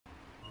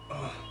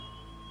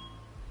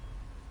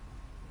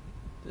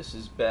This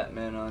is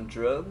Batman on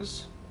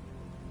drugs.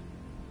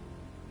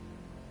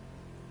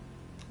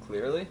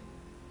 Clearly.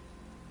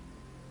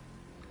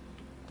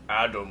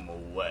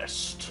 Adam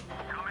West.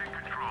 Command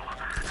control.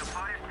 The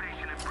fire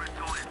station in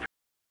Bristol is...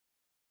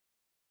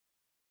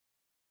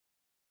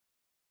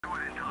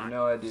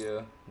 No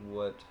idea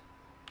what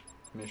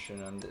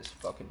mission on this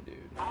fucking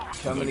dude.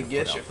 Coming to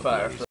get you,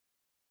 Firefly.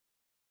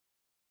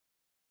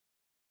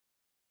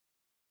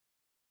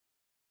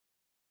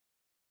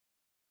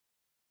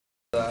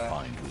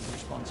 Find who's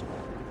responsible.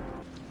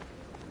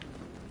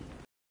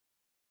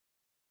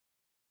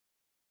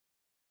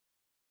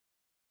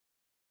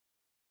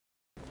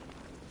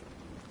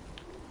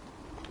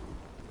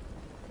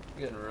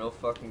 Getting real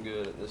fucking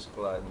good at this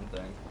gliding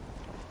thing.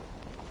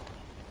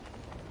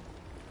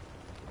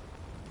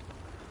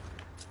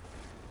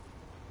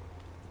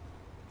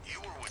 You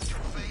were with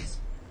Two-Face?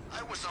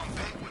 I was on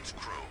Penguin's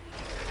crew.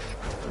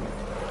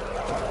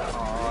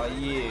 Aw,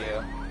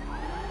 yeah.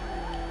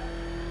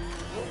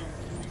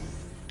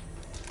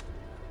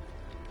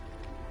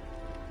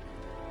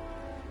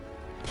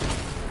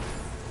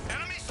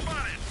 Enemy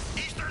spotted!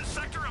 Eastern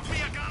sector of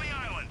Miyagani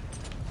Island!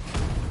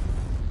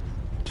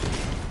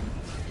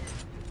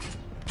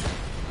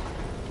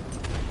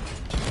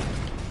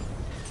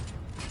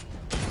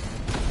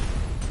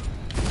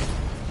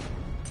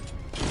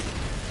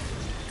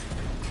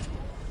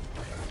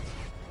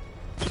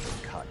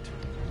 Cut.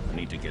 I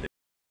need to get it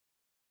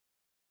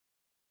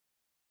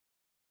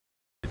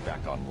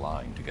back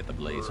online to get the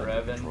blaze under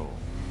Revan. control.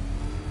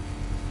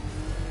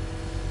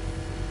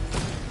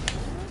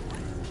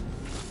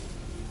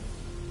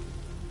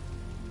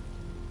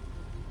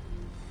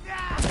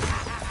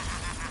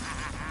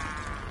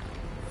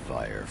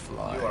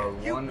 Firefly. You are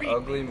one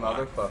ugly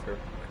motherfucker.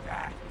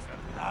 That's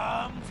a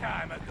long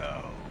time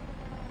ago.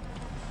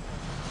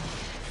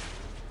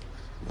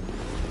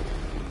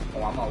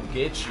 Oh, I'm gonna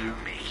get you.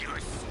 Make your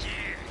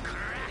skin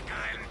crackle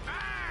and burn.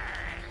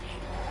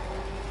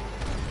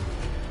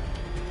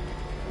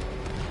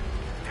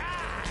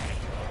 Die.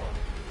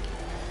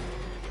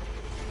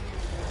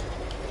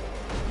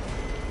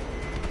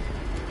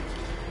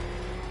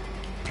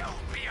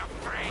 Don't be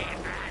afraid,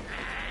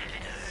 Batman.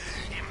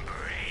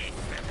 Embrace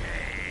the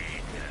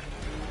pain.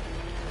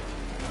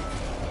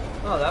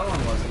 Oh, that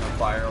one wasn't a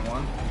fire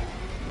one.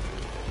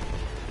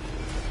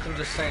 I'm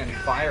just saying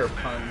fire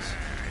puns.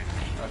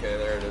 Okay,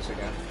 there it is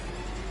again.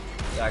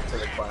 Back to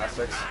the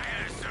classics.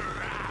 I'll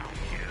surround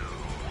you.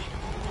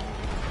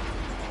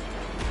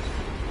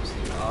 It's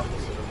the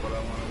opposite of what I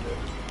want to do.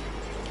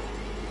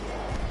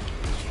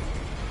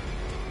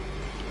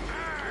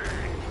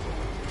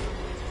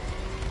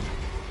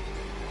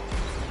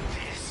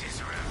 This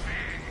is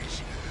revenge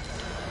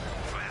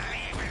for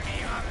leaving me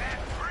on that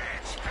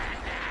bridge,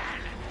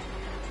 Batman.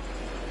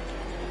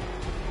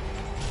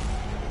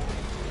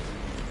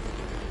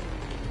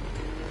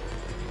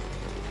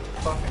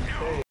 Fucking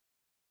face.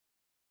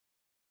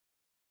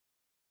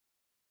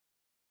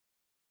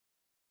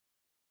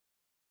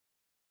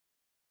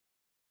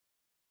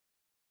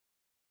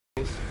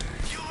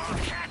 You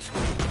won't catch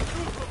me.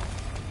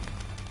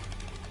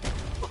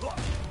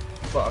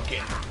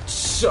 Fucking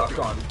suck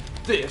on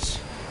this.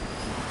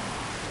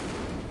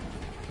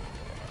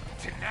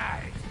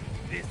 Tonight,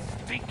 this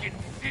stinking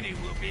city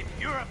will be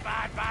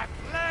purified by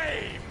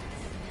flames.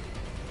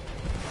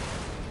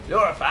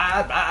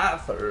 Purified by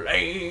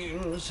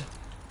flames.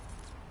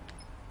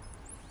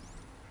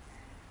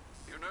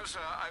 You know, sir,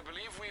 I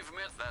believe we've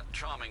met that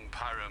charming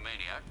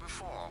pyromaniac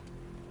before.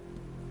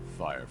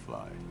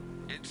 Firefly.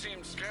 It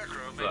seems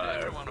Scarecrow made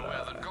everyone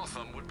aware that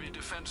Gotham would be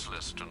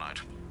defenseless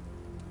tonight.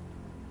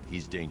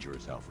 He's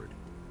dangerous, Alfred.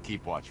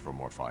 Keep watch for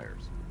more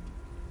fires.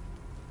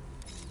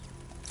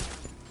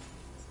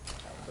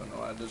 Don't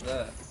know why I did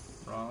that.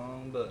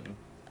 Wrong button.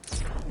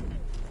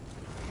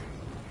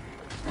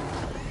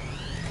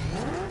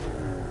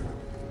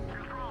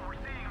 Control, we're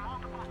seeing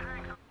multiple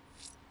tanks.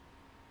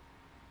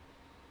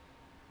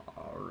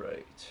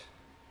 Alright.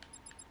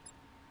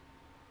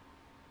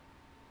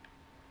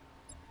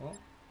 Well,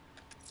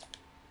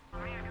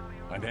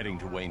 I'm heading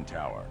to Wayne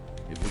Tower.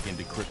 If we can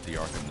decrypt the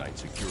Arkham Knight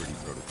security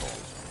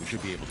protocols, we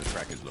should be able to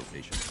track his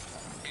location.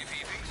 If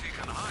he thinks he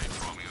can hide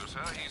from you, sir,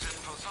 he's in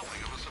for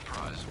something of a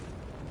surprise.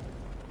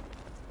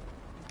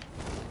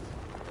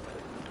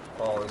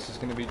 oh, this is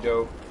gonna be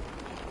dope.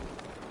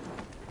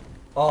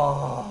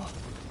 Oh,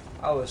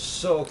 I was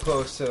so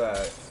close to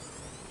that.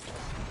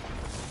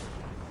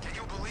 Can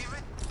you believe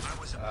it? I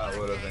was That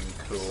would have been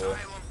cool.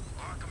 Asylum,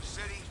 Arkham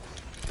City.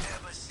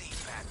 Never seen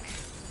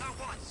Batman. Not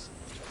once.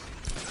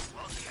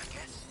 Lucky, I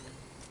guess.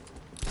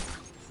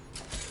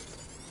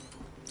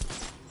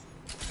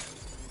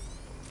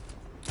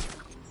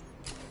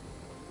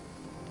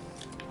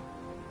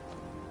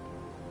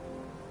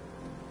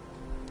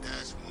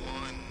 That's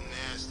one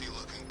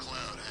nasty-looking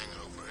cloud hanging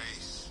over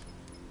Ace.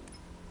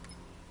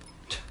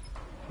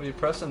 What are you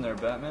pressing there,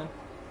 Batman?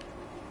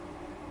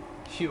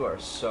 You are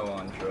so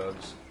on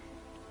drugs.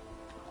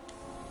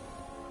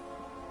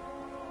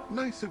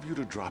 Nice of you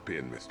to drop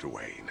in, Mr.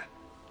 Wayne.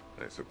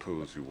 I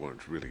suppose you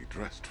weren't really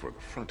dressed for the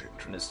front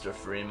entrance. Mr.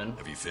 Freeman.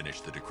 Have you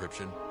finished the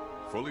decryption?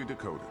 Fully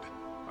decoded.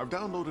 I've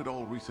downloaded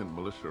all recent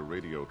militia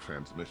radio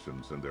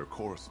transmissions and their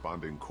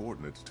corresponding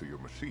coordinates to your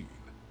machine.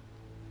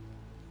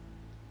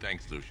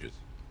 Thanks, Lucius.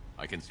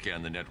 I can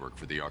scan the network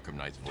for the Arkham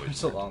Knight's voice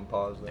There's a long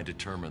pause there. and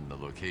determine the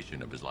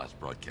location of his last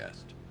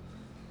broadcast.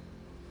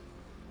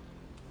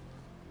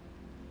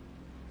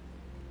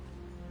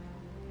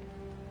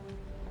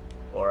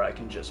 Or I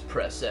can just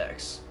press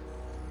X,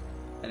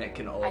 and it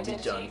can all be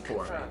done for me.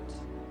 Confirmed.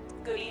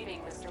 Good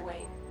evening, Mr.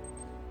 Wayne.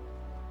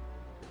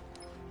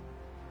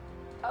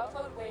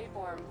 Upload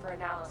waveform for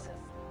analysis.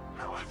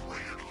 Now I've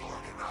waited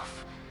long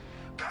enough.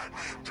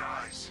 Batman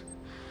dies.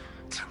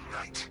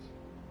 Tonight.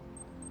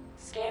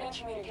 Scanning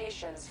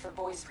communications for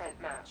voice print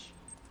match.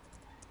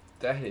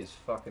 That is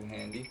fucking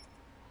handy.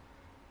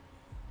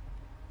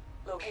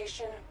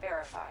 Location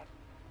verified.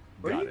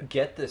 Where do Got you it.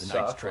 get this The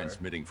Knight's software?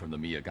 transmitting from the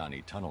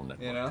Miyagani tunnel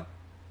network. You know?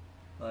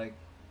 Like,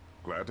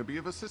 Glad to be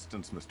of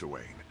assistance, Mr.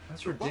 Wayne.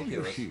 That's But while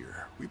ridiculous. you're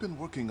here, we've been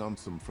working on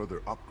some further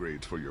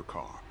upgrades for your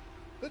car.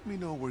 Let me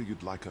know where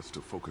you'd like us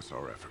to focus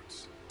our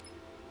efforts.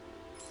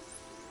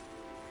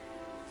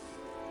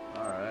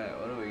 alright,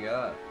 what do we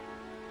got?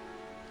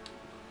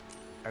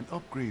 An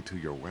upgrade to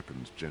your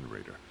weapons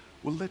generator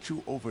will let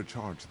you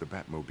overcharge the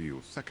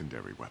Batmobile's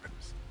secondary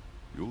weapons.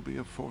 You'll be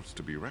a force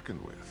to be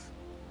reckoned with.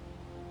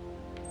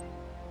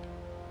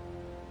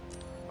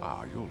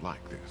 Ah, you'll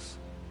like this.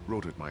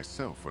 Wrote it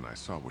myself when I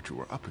saw what you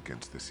were up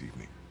against this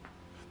evening.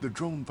 The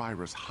drone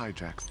virus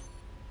hijacks.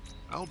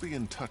 I'll be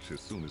in touch as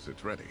soon as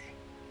it's ready.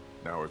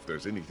 Now, if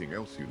there's anything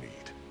else you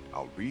need,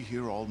 I'll be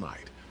here all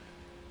night.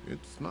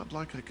 It's not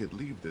like I could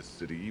leave this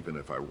city even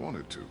if I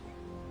wanted to.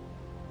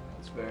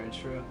 That's very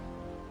true.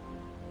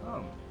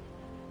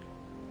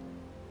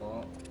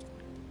 Well,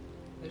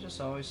 they just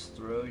always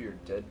throw your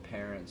dead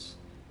parents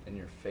in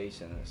your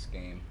face in this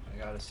game.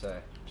 I gotta say,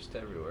 just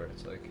everywhere.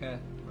 It's like,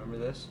 remember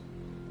this?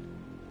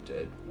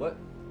 Dead. What?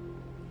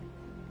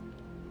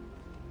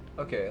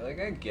 Okay, like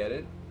I get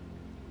it.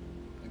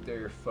 Like they're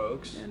your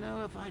folks. You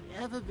know, if I'd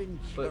ever been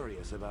But-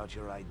 curious about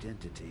your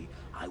identity,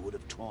 I would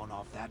have torn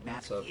off that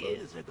mask What's up, bud?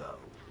 years ago.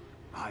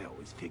 I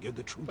always figured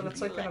the truth But would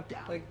it's be like a kind of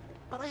letdown. like.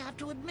 But I have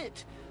to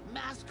admit,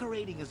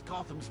 masquerading as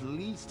Gotham's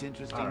least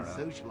interesting I don't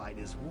know.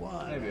 socialite is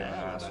one Maybe I'm an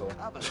hell of asshole. a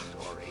cover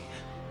story.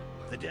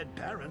 The dead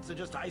parents are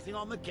just icing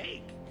on the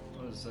cake.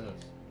 What is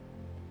this?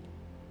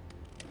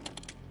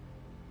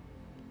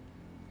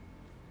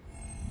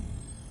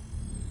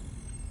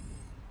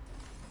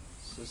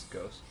 What's this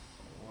ghost?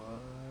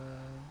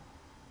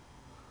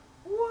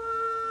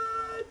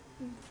 What?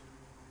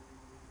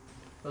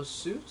 Those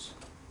suits?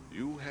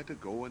 You had to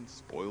go and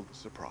spoil the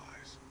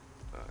surprise.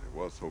 I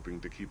was hoping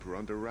to keep her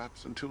under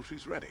wraps until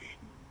she's ready.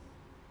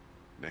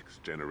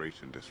 Next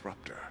generation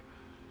disruptor.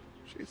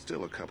 She's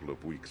still a couple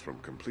of weeks from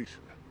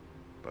completion,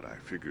 but I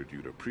figured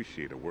you'd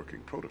appreciate a working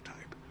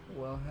prototype.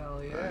 Well,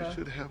 hell yeah. I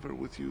should have her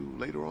with you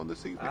later on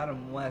this evening.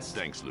 Adam West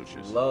Thanks,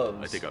 Lucius.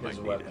 loves I think I his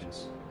might need it.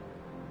 weapons.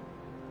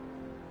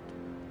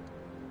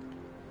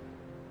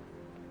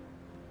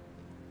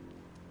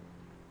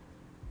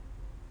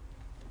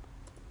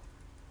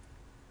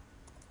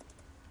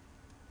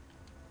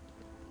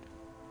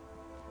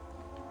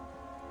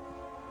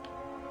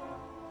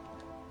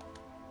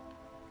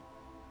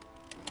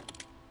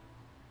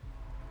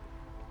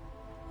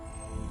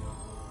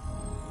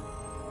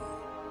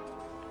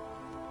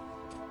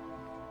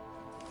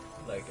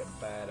 Like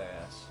a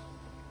badass.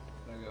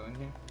 Can I go in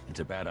here? It's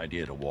a bad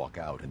idea to walk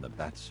out in the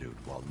Batsuit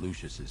while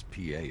Lucius's PA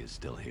is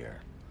still here.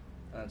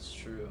 That's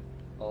true.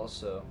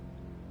 Also,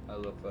 I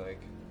look like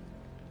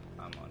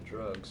I'm on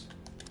drugs.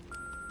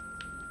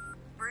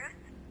 Bruce?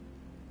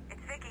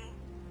 It's Vicky.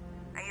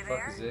 Are you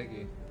Fuck there?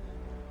 Ziggy.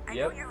 I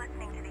Yep. know you're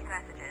listening to these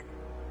messages.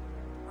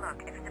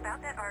 Look, if it's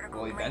about that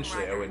article... Well, from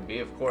eventually I Ryder, would be,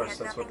 of it course. has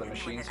That's what the nothing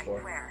to do with machine's it, I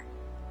for. swear.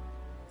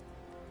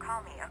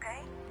 Call me, okay?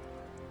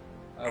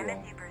 I miss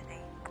won't. you, Brucey.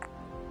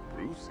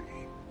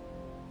 Brucey.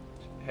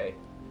 Hey,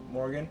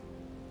 Morgan.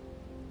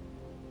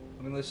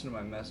 Let me listen to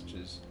my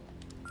messages.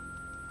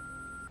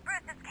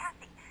 Bruce, it's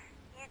Cassie.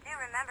 You do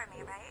remember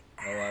me, right?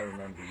 Oh, I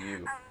remember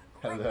you.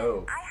 Listen,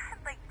 Hello. I had,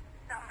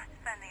 so much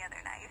fun the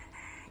other night.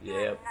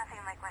 Yep.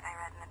 Nothing like what I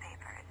read in the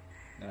papers.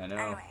 I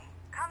know. Anyway,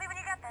 call me when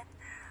you get this.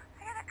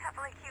 I got a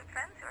couple of cute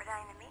friends who are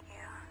dying to meet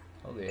you.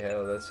 Holy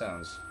hell, that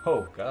sounds...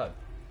 Oh, God.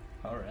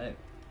 Alright.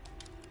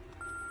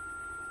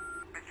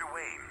 Mr.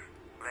 Wayne,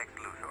 Lex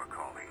Luthor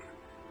calling.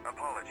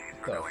 Apologies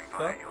The for going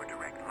by fuck? your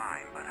direct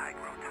line, but I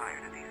grow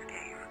tired of these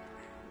games.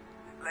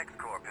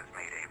 LexCorp has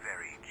made a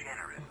very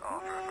generous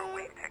offer for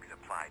Waytech's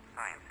Applied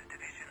Sciences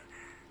division,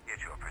 yet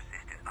your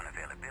persistent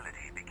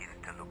unavailability begins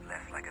to look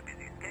less like a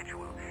busy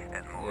schedule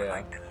and more Yeah.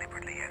 like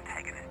deliberately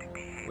antagonistic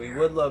behavior. We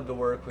would love to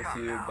work with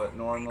you, but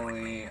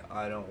normally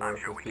I don't work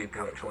with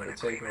people that try to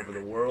take over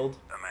the world.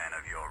 A man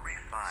of your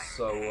refined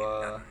So, taste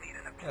doesn't need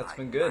an yeah, it's Applied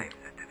been good.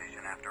 Sciences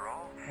division after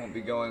all. Won't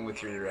be going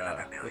with your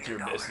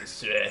business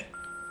today.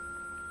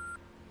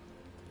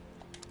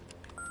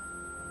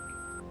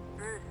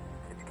 Bruce,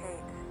 it's Kate.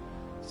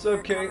 So,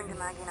 Kate. You're coming to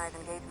Maggie and I's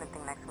engagement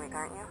thing next week,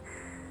 aren't you?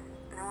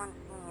 No one's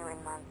seen you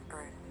in months,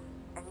 Bruce.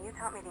 And you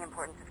taught me the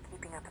importance of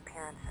keeping up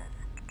appearances.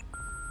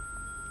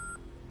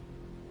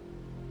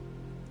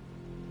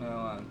 Hold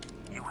on.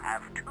 You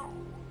have two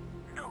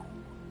new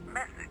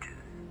messages.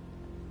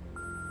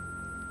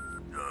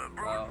 Bruce,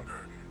 Wow.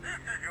 This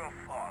is your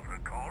father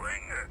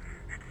calling.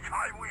 It's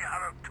time we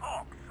had a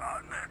talk,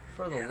 son.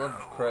 For the love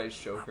of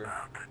Christ, Joker.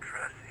 About the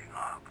dressing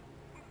up.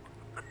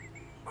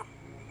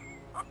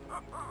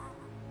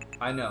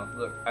 I know,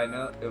 look, I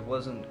know it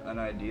wasn't an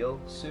ideal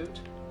suit,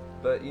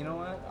 but you know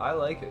what? I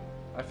like it.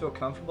 I feel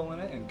comfortable in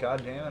it, and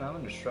goddamn it, I'm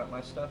gonna strut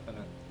my stuff in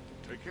it.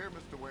 Take care,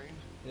 Mr. Wayne.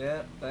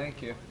 Yeah,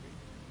 thank you.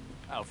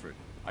 Alfred,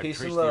 I've Peace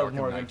traced and the love, Arkham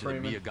Morgan Knight to the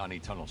Freeman.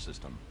 Miyagani tunnel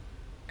system.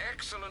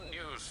 Excellent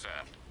news, sir.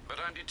 But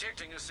I'm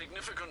detecting a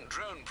significant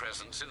drone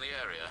presence in the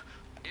area.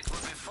 It would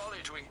be folly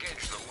to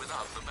engage them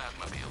without the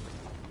Batmobile.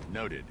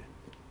 Noted.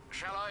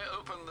 Shall I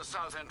open the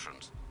south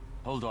entrance?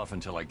 Hold off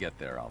until I get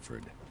there,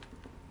 Alfred.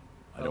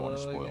 I don't want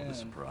to Hello spoil the again.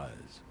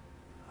 surprise.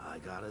 I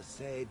gotta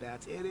say,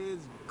 Bats, it is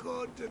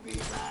good to be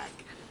back.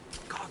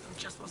 Gotham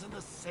just wasn't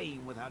the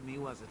same without me,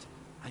 was it?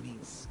 I mean,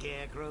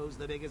 Scarecrow's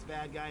the biggest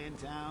bad guy in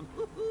town.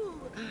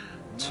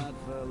 Not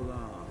for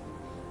long.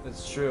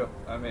 It's true.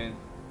 I mean,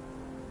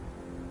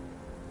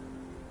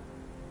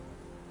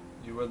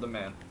 you were the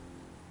man.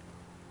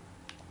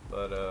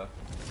 But, you're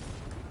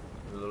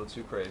a little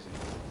too crazy.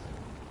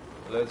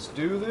 Let's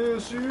do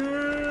this, yeah!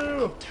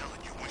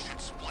 Telling you we should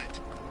split.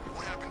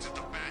 What happens if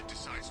the Bat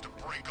decides to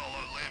break all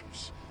our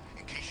limbs?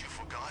 In case you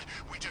forgot,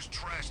 we just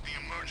trashed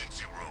the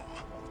emergency room.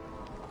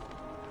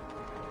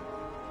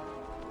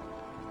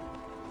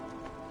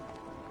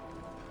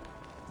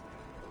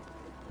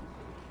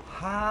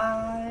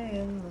 High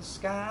in the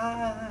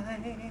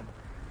sky,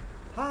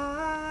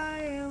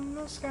 high in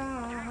the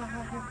sky,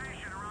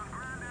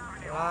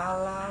 la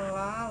la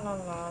la la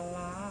la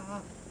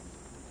la,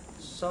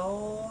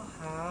 so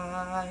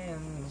high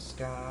in the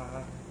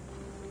sky,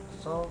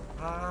 so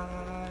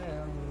high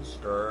in the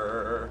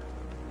sky.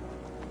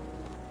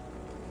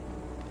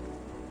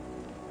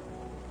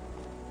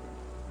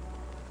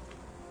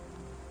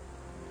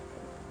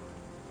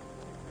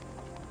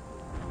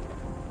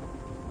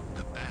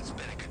 The Bat's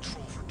been in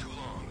control for too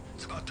long.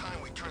 It's about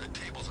time we turn the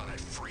tables on that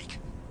freak.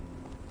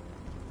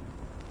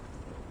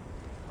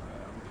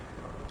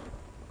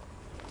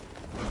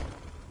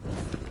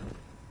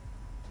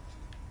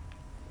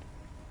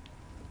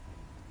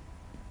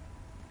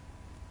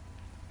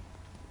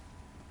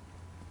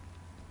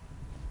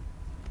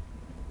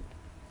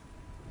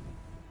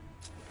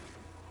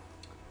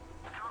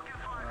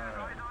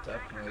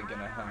 Definitely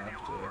gonna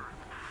have to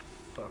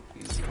fuck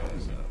these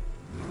guys up.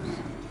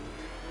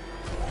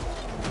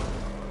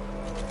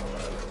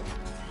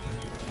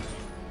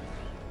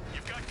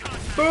 You've got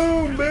contact.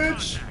 Boom,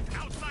 bitch!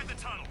 Outside the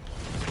tunnel.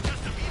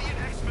 Just immediate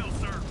exfil,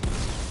 sir.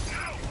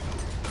 No!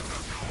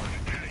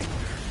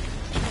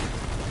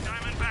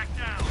 Diamond back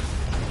down.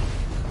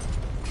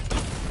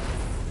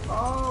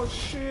 Oh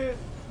shit!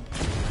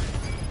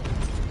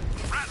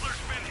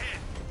 Rattler's been hit.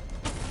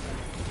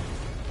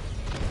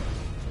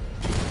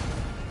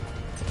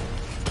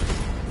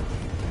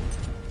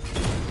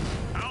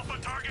 Alpha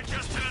target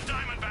just hit a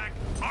Diamondback.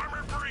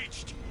 Armor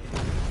breached.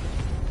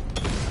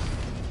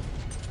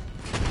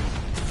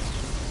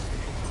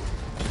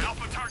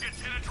 Alpha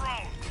targets hit a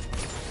drone.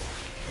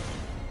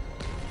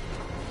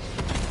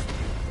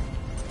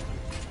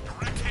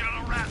 Direct hit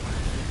on a Rattler.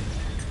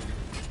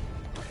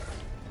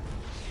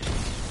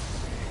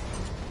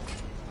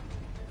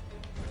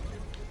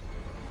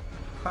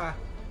 Ha!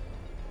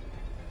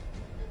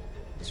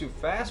 Too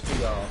fast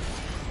for y'all.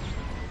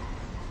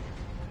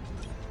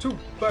 Too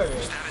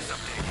fast. Status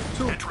update.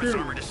 Too Entrance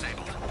armor cute.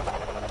 disabled.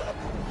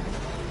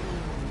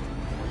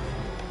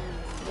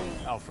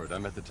 Alfred,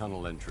 I'm at the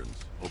tunnel entrance.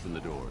 Open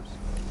the doors.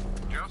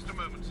 Just a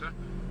moment, sir.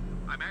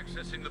 I'm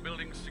accessing the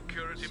building's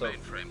security So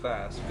mainframe.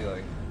 fast, be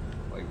like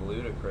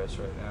ludicrous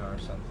right now or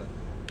something.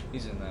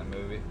 He's in that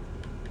movie.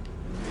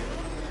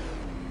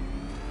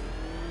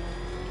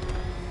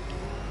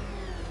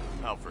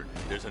 Alfred,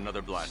 there's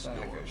another blast Son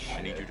of door. a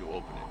I need you shit. to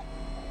open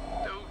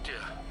it. Oh dear.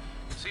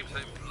 Seems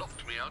they've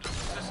locked me out of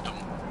the system.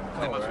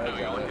 They Oh, must right, know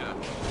got you're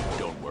it. here.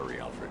 Don't worry,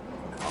 Alfred.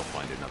 I'll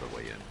find another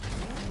way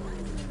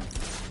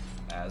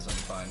in. As I'm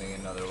finding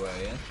another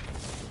way in.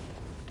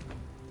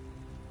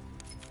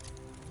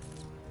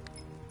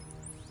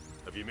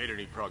 Have you made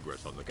any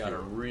progress on the Got a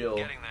cure? real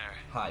Getting there.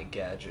 high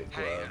gadget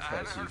Hey, glove, I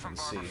haven't as you heard from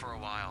can see. Barbara for a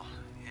while.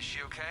 Is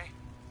she okay?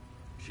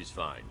 She's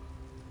fine.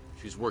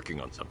 She's working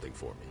on something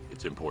for me.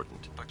 It's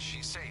important. But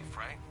she's safe,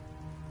 right?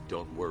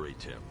 Don't worry,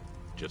 Tim.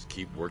 Just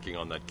keep working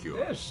on that cure.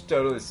 Yeah, she's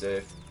totally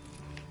safe.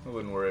 I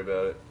wouldn't worry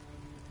about it.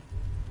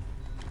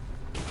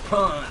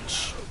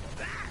 Punch!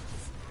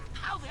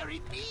 How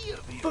very me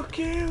of you! Fuck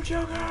you,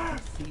 Joker!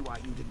 See why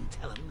you didn't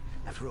tell him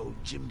after old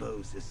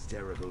Jimbo's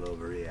hysterical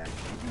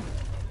overreaction.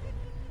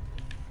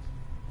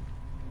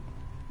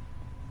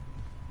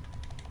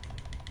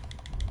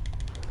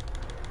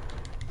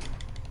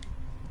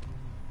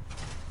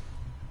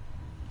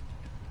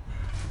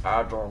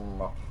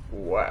 Adam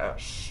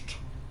West.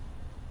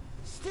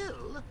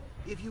 Still,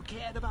 If you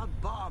cared about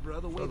Barbara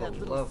the way that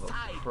little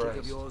sidekick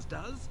of yours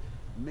does,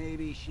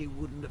 maybe she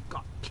wouldn't have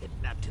got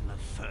kidnapped in the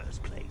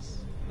first place.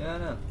 Yeah, I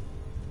know.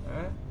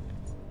 Alright?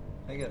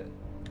 I get it.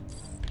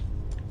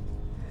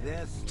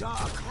 They're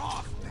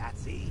star-crossed,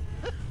 Patsy.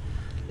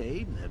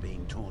 Claim they're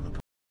being torn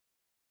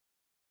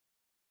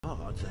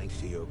apart thanks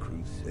to your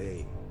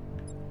crusade.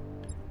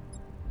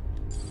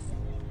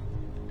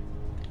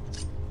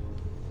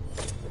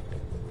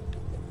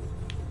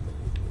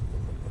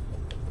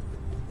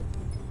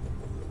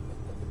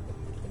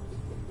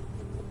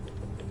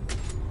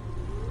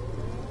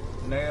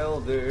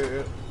 Nailed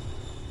it.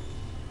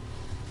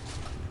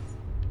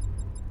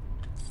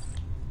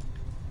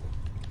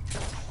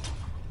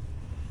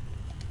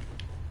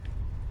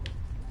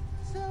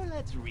 So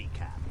let's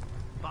recap.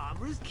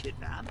 Barbara's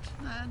kidnapped,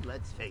 and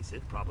let's face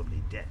it,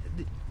 probably dead.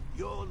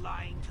 You're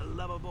lying to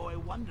Loverboy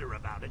Wonder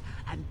about it,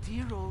 and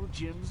dear old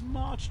Jim's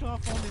marched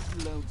off on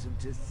his lonesome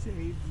to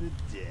save the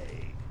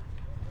day.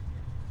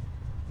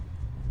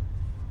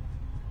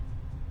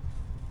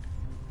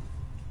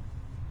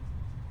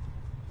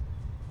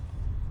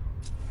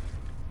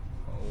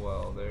 Oh,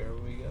 well, there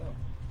we go.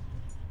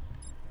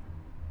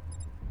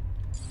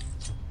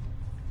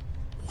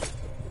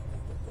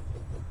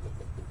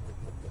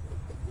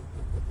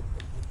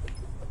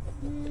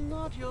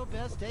 Not your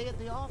best day at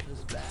the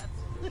office, Bat.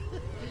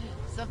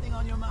 Something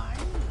on your mind?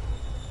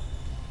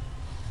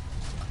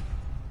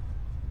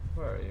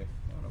 Where are you?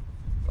 I wanna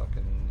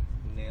fucking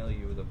nail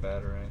you with a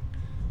batarang.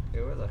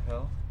 Okay, where the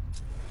hell?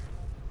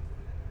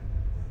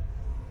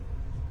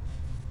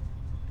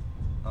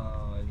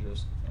 Oh,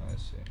 I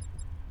see.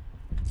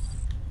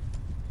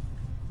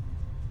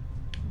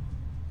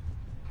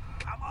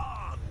 Come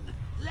on!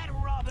 Let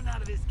Robin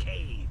out of his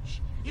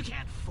cage! You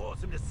can't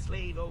force him to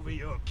slave over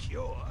your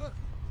cure.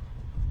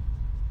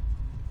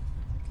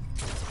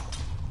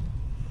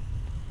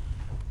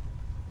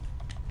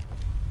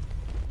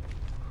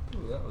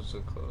 Ooh, that was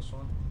a close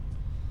one.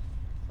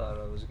 Thought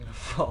I was gonna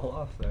fall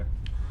off there.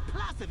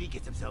 Plus, if he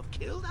gets himself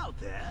killed out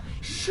there,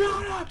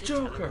 shut up,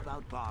 Joker! Tell him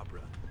about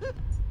Barbara.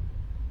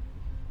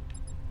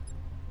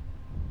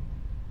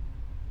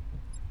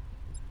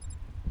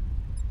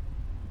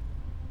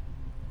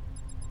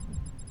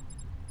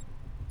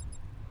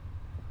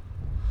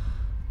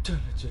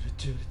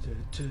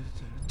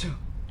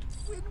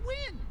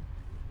 Win-win!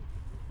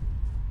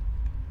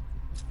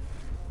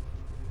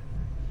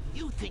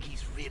 You think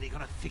he's really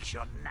gonna fix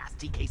your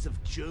nasty case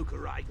of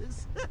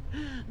Jokeritis?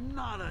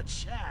 Not a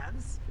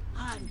chance.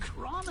 I'm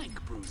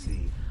chronic,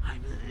 Brucey.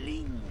 I'm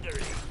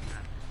lingering.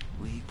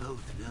 We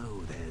both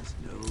know there's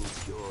no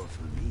cure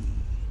for me.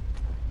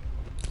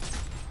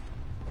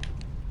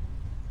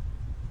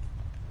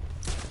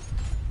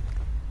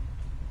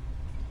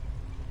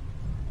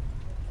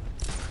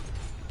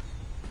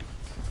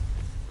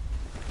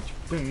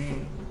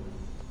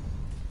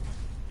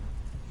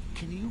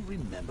 Can you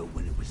remember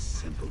when it was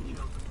simple?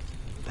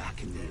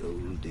 Back in the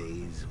old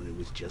days when it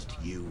was just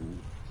you,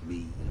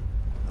 me,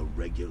 a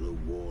regular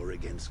war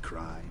against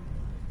crime?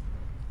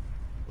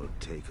 Well,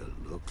 take a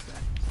look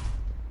back.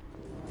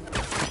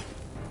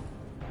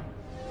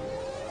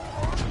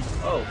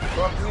 Oh,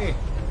 fuck me.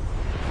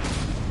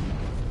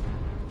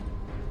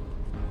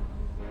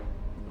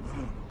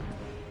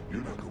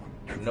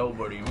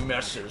 Nobody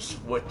messes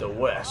with the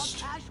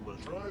West.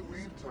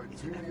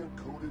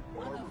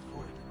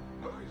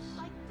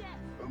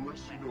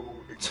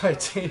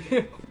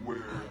 Titanium?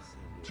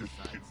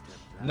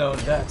 No,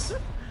 that's...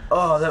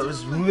 Oh, that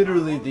was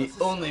literally the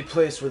only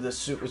place where this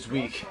suit was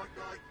weak.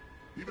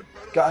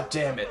 God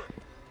damn it.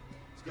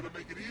 It's gonna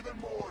make it even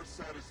more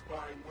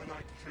satisfying when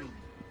I kill you.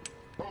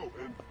 Oh,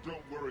 and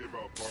don't worry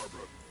about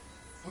Barbara.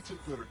 I'll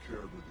take better care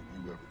of her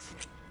than you ever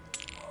could.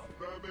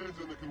 Batman's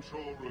in the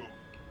control room.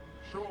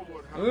 Show him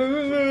what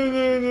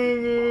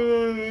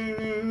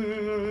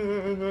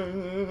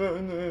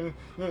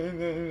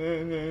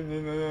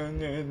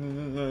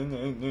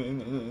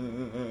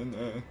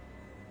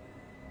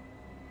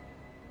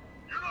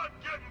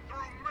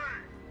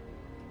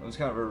It was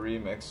kind of a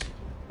remix.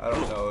 I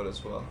don't know it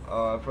as well.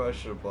 Oh, I probably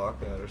should have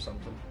blocked that or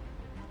something.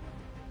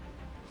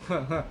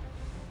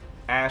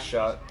 Ass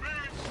shot.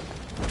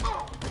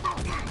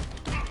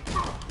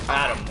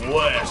 Adam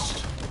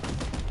West.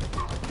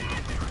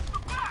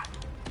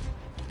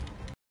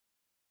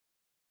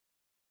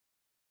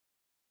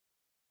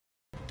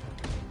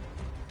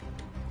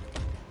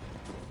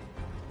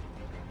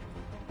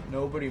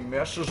 Nobody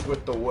messes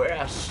with the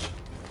West.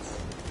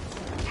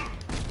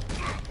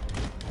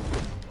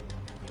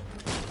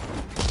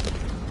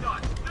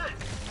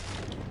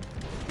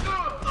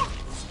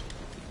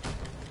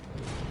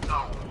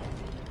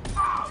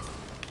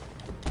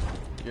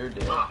 You're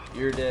dead.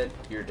 You're dead.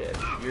 You're dead.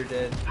 You're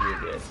dead.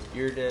 You're dead.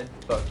 You're dead.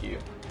 Fuck you.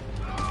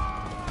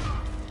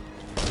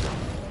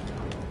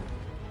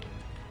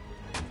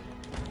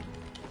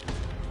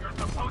 You're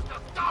supposed to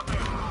stop him!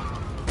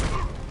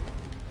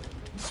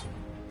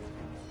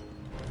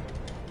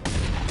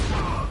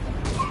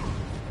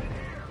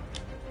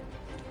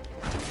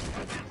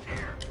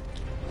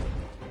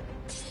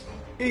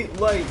 Eat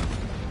light.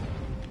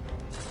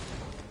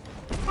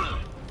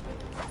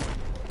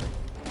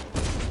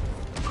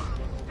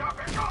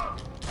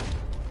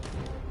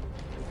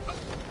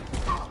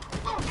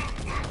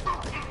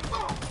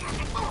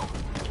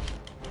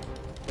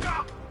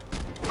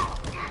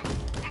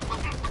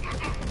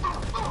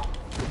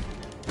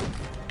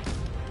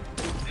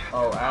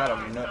 Oh,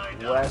 Adam, you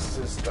know, West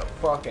is the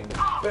fucking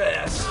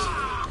best.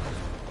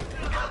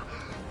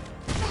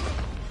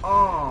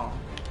 Oh.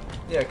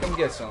 Yeah, come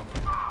get some.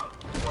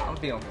 I'm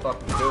feeling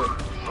fucking good.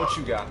 What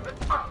you got?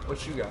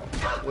 What you got?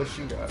 What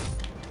you got?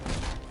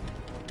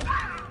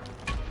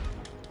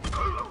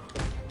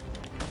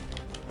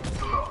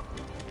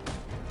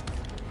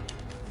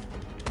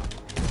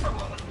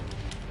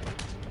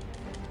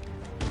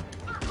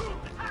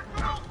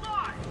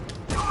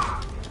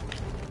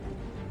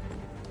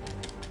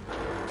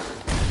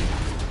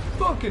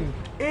 Fucking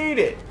eat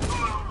it!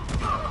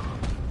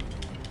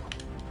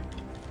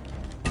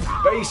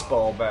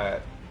 Baseball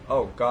bat.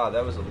 Oh god,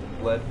 that was a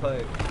lead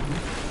pipe.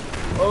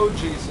 Oh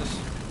Jesus.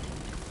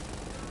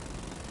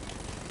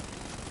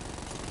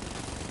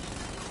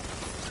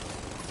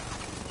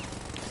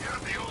 You're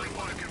the only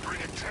one who can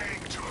bring a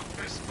tank to a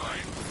fist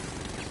fight.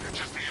 You're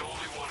just the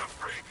only one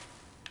afraid.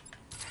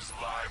 Use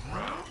live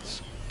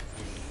rounds.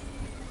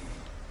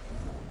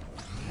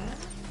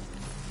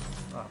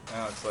 Oh,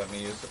 now it's letting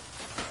me use it.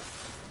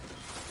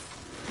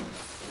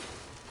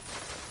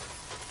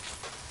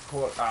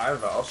 Well,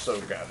 I've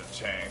also got a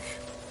tank.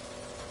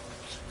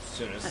 As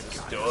soon as this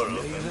door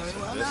opens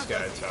and this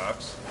guy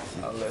talks,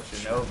 I'll let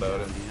you know about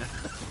him.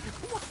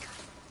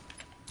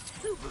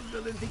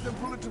 Supervillain thinks a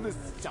bullet to the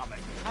stomach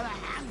and a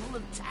handful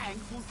of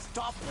tanks will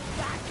stop the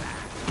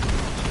backlash.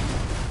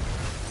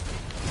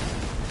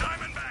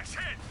 Diamondback's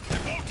hit!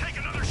 It won't take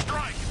another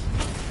strike!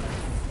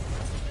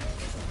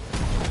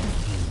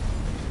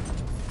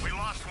 We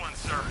lost one,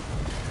 sir.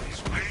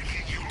 He's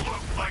making you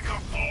look like a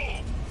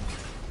fool.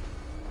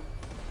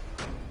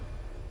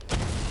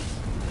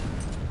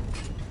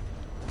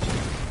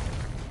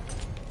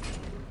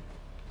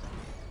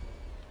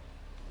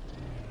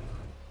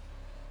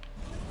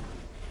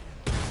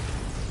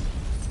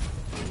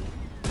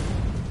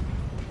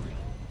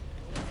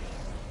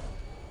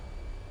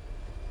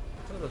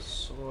 I could have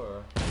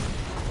swore.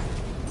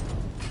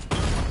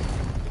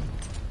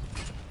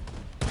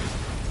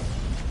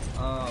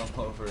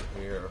 Over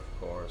here, of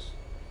course.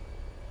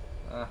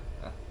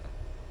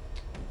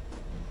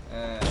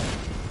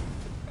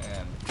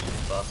 And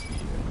fuck you.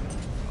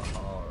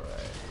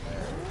 Alright,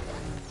 there we go.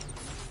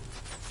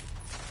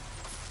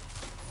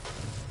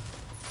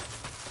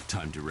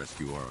 Time to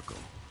rescue Oracle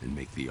and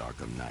make the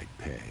Arkham Knight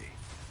pay.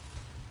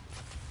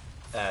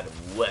 Adam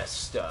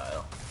West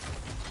style.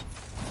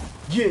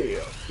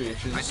 Yeah,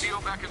 bitches. I see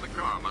you're back in the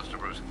car, Master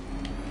Bruce.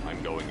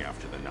 I'm going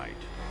after the Knight.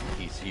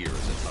 He's here in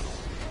the tunnel.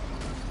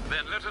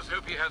 Then let us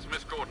hope he has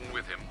Miss Gordon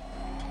with him.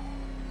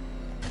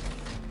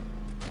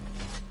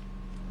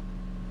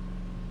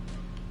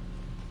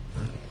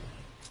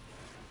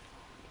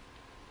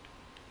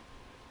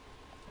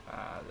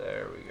 Ah,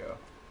 there we go.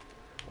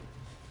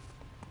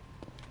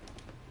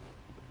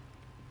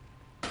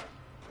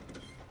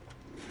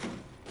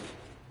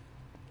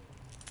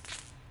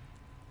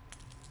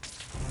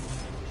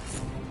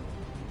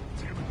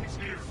 Damn it, he's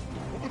here.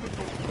 Open the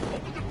door.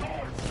 Open the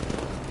doors.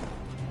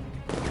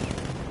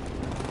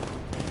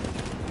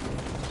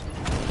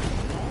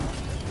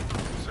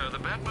 So the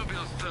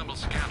Batmobile's thermal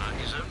scanner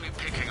is only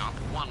picking up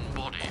one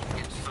body.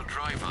 It's the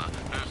driver.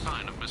 No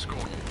sign of Miss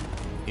Gordon.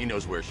 He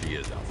knows where she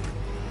is, Alfred.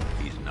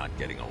 He's not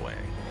getting away.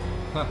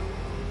 Huh.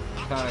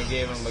 Kinda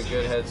gave him a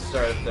good head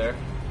start there.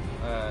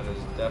 That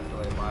is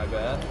definitely my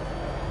bad.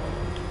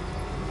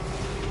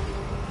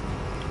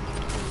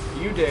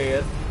 You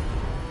dead.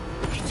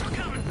 He took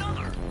out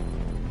another!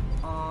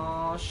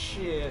 Aw,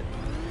 shit.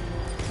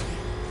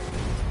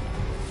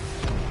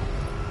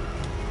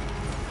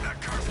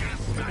 That car's gonna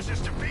smash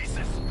us to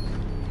pieces!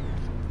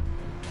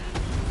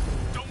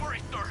 Don't worry,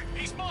 sir.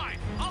 He's mine!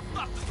 I'll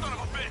stop the son of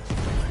a bitch!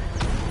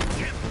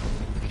 Jim,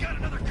 he got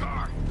another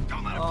car!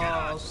 Don't let him get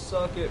Oh, us!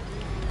 suck it.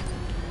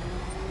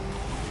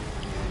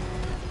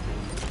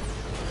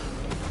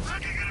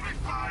 Taking enemy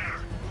fire.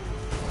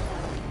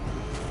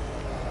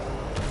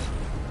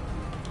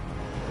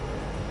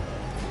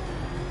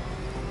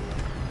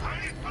 I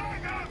need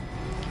backup.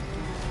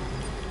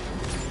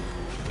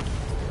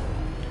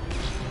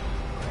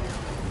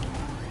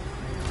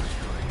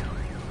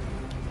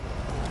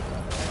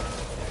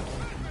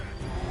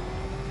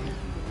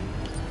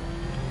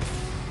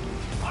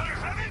 Under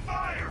heavy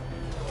fire.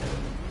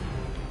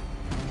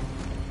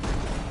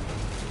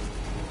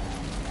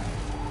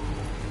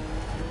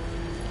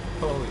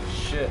 Holy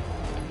shit.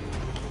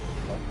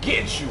 I'll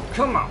get you.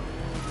 Come on.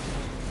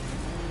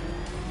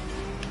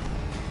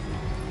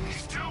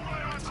 He's still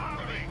right on top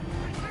of me.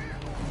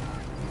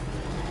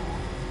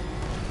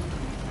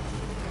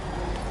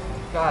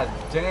 God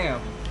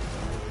damn.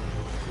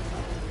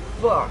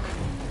 Fuck.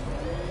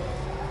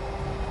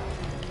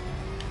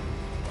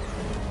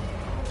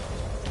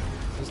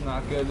 This is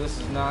not good. This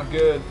is not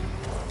good.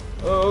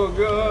 Oh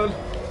god.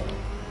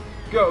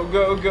 Go,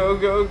 go, go,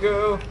 go,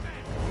 go.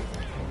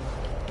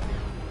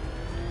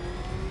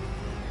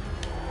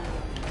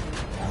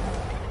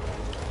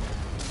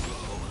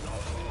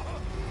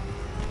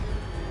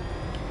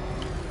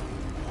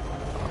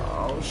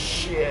 Oh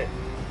shit.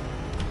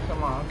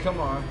 Come on, come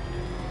on.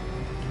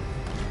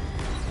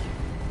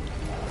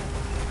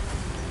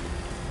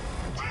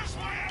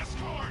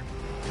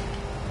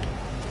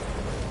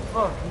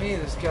 Fuck me,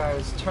 this guy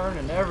is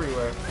turning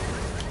everywhere.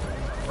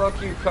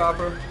 Fuck you,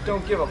 Copper.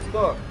 Don't give a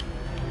fuck.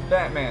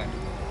 Batman.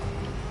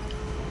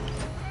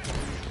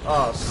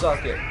 Oh,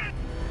 suck it.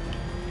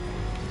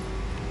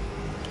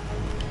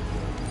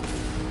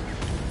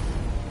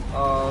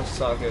 Oh,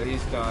 suck it.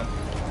 He's done.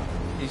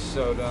 He's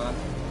so done.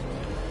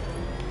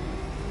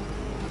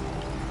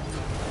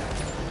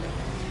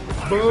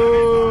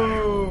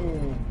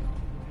 Boom!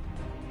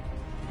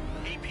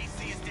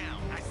 APC is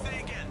down. I say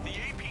again, the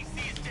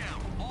APC is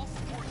down. All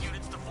support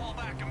units to fall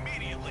back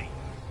immediately.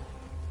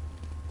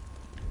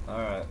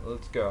 Alright,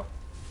 let's go.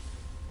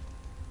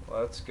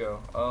 Let's go.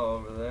 Oh,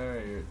 over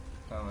there you're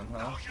coming,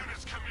 huh? All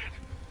units come in.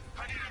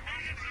 I need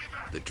immediate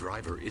evac. The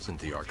driver isn't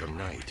the Arkham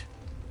Knight,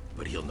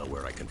 but he'll know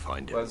where I can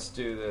find him. Let's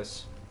do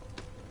this.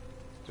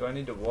 Do I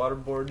need to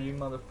waterboard you,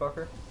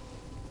 motherfucker?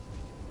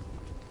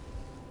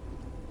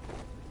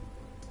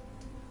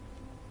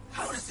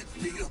 How does it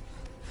feel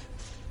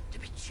to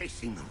be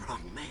chasing the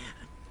wrong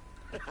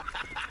man?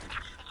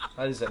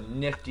 That is a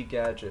nifty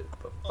gadget,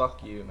 but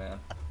fuck you, man.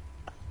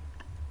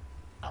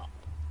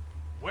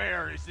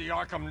 Where is the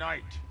Arkham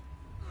Knight?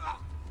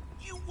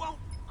 You won't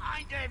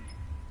find him.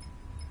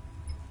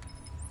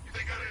 You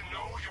think I didn't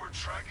know you were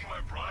tracking my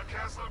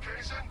broadcast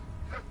location?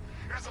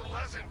 Here's a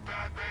lesson,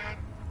 Batman.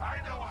 I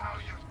know how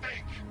you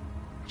think,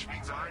 which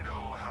means I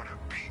know how to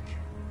beat you.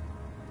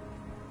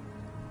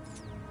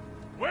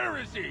 Where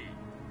is he?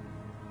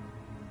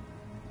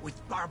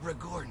 With Barbara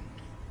Gordon.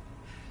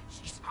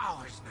 She's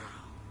ours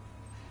now.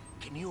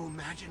 Can you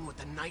imagine what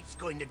the Knight's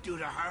going to do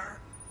to her?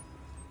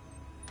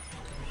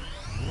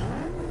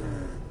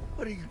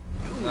 What are you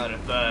doing? Not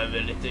if I have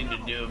anything to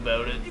do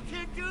about it. You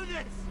can't do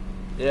this!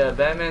 Yeah,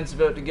 Batman's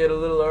about to get a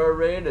little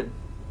R-rated.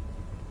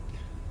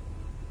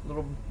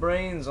 Little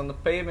brains on the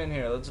pavement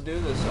here. Let's do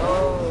this.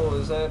 Oh,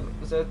 is that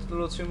a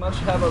little too much?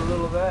 Have a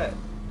little of that.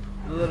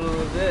 A little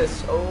of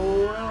this.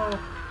 Oh no.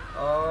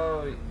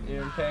 Oh,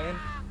 you're in pain?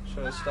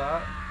 Should I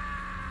stop?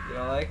 You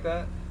don't like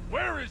that?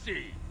 Where is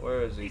he?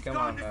 Where is he? He's Come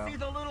gone on to now. see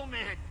the little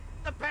man,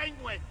 the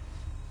Penguin.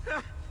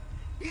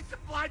 He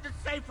supplied the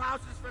safe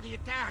houses for the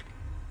attack.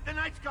 The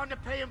Knight's gone to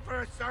pay him for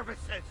his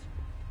services.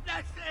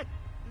 That's it.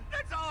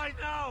 That's all I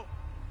know.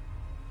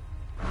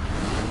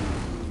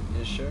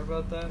 You sure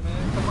about that,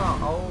 man? Come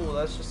on. Oh,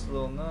 that's just a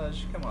little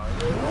nudge. Come on.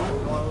 You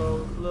want a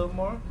little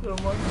more? A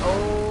little more?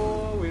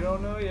 Oh, we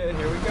don't know yet.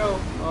 Here we go.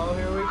 Oh,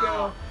 here we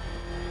go.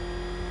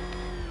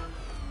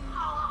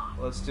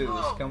 Let's do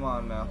this. Come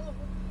on now.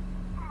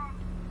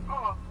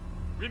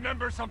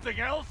 Remember something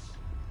else?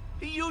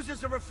 He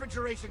uses a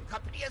refrigeration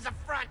company as a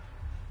front.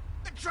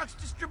 The trucks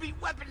distribute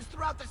weapons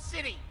throughout the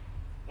city.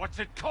 What's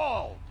it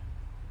called?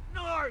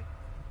 North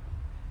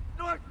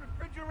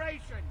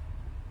Refrigeration.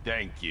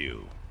 Thank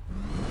you.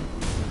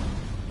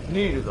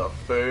 Knee to the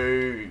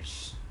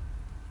face.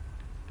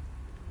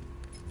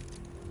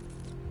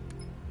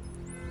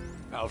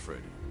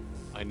 Alfred,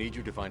 I need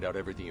you to find out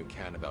everything you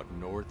can about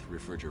North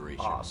Refrigeration.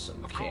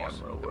 Awesome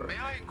camera work. May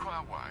I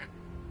inquire why?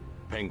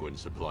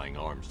 Penguin's supplying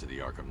arms to the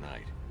Arkham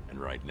Knight, and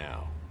right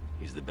now,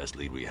 he's the best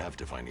lead we have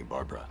to finding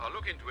Barbara. I'll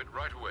look into it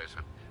right away,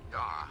 sir.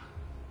 Ah,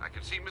 I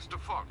can see Mr.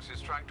 Fox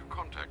is trying to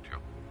contact you.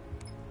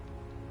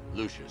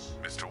 Lucius.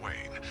 Mr.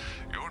 Wayne,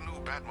 your new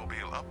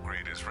Batmobile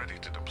upgrade is ready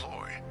to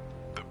deploy.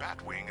 The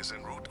Batwing is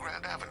en route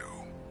Grand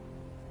Avenue.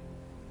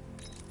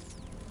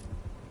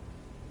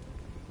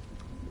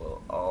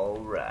 Well,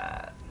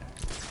 alright.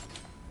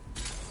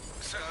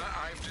 Sir,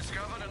 I've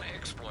discovered an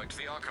exploit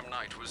the Arkham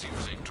Knight was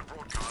using to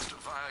broadcast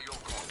via your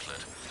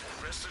gauntlet.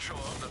 Rest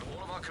assured that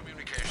all of our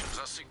communications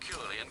are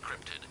securely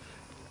encrypted.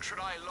 Should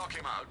I lock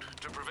him out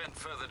to prevent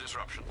further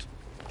disruptions?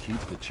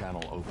 Keep the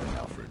channel open,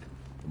 Alfred.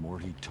 The more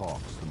he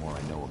talks, the more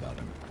I know about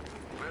him.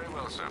 Very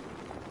well, sir.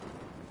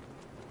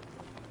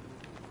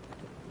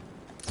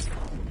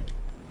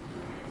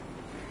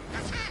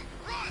 That's him!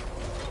 Run!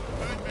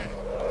 Batman,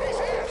 he's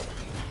here!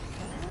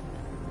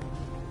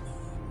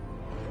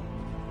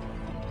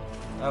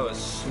 That was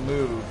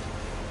smooth.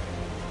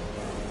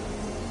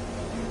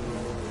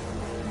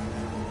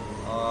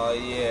 Oh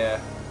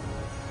yeah.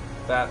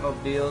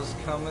 Batmobile's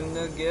coming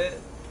to get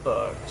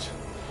fucked.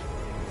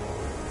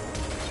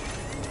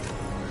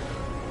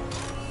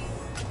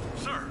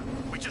 Sir,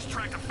 we just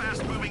tracked a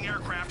fast-moving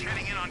aircraft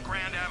heading in on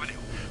Grand Avenue.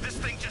 This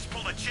thing just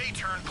pulled a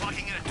J-turn,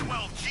 clocking in at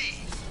 12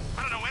 Gs.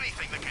 I don't know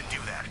anything that can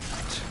do that.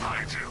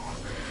 I do.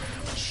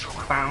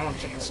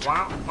 Bounce,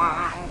 wow,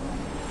 wow.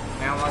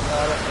 Now I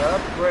gotta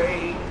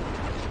upgrade.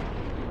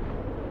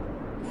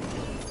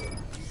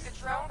 The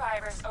drone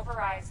virus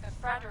overrides the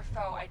friend or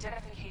foe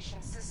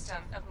identification system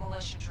of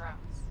militia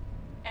drones.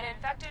 An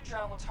infected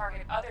drone will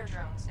target other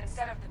drones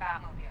instead of the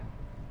Batmobile.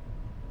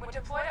 When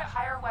deployed at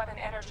higher weapon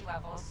energy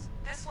levels,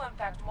 this will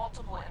infect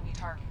multiple enemy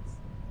targets.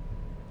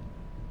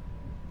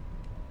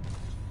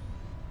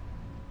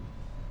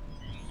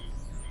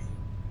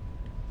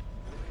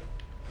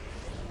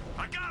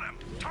 I got him!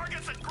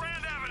 Target's at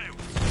Grand Avenue!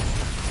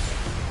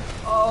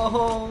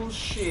 Oh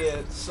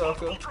shit,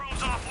 sucker. Multiple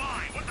drones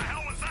offline! What the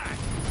hell was that?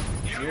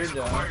 You're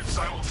done.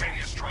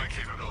 Simultaneous strike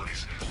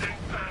capabilities. Then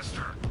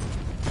faster.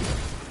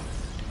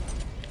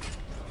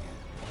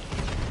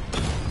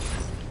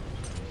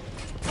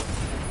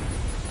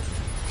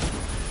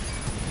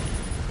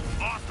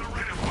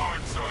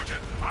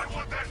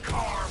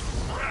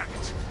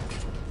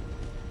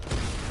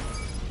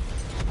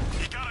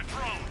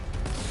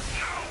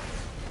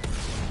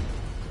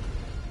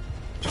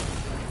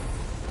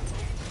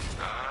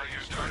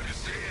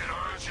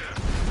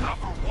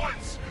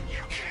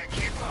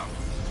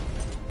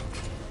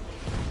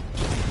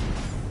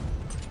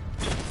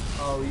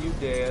 Oh, you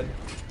dead.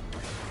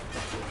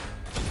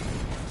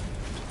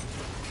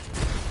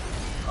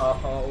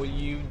 Oh,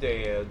 you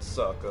dead,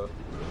 sucker.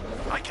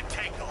 I can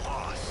take the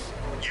loss.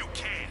 You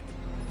can't.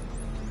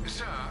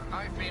 Sir,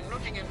 I've been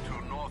looking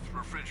into North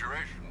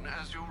Refrigeration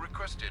as you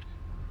requested.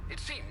 It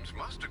seems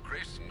Master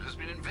Grayson has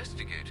been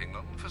investigating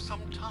them for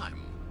some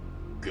time.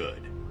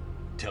 Good.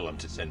 Tell him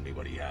to send me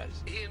what he has.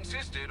 He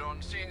insisted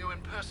on seeing you in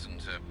person,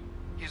 sir.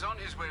 He's on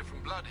his way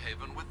from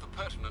Bloodhaven with the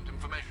pertinent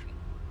information.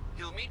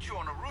 He'll meet you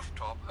on a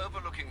rooftop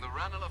overlooking the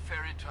Ranelagh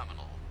Ferry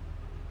Terminal.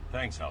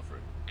 Thanks,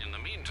 Alfred. In the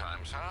meantime,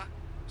 sir,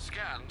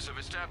 scans have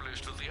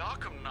established that the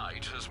Arkham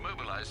Knight has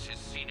mobilized his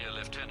senior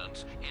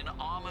lieutenants in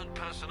armored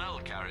personnel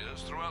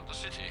carriers throughout the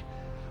city.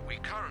 We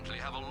currently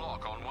have a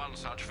lock on one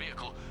such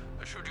vehicle,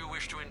 should you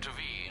wish to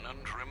intervene and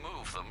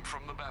remove them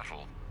from the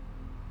battle.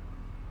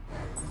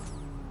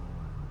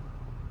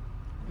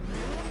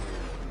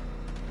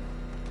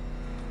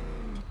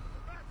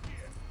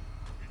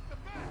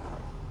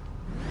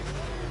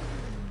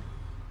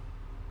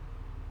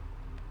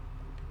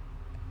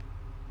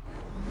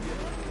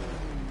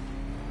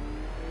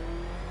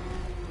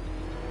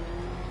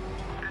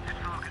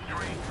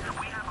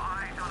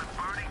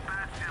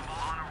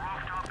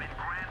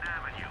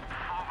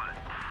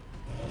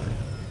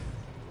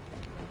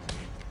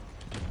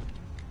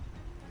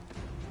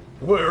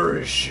 Where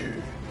is she?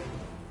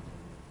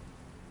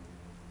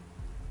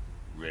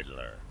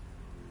 Riddler.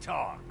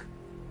 Talk.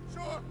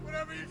 Sure,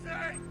 whatever you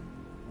say.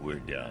 We're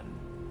done.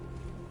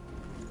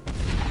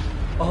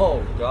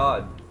 Oh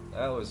god,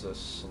 that was a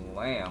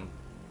slam.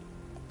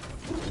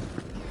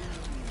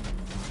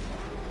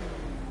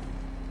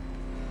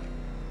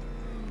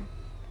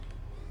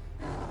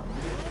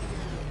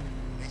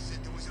 They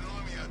said there was an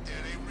army out there.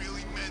 They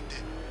really meant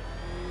it.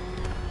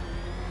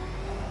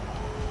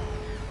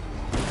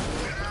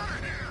 Get out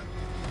of here!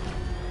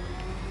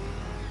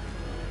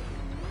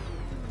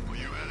 Well,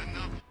 you had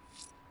enough.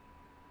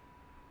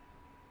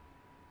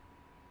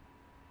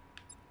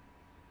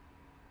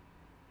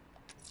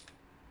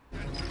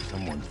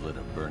 Someone's lit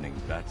a burning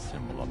bat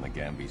symbol on the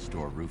Gamby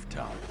store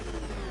rooftop.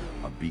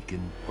 A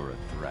beacon or a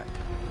threat?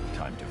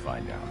 Time to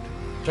find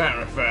out. Time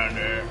to find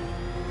out.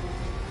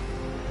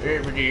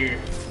 Everybody.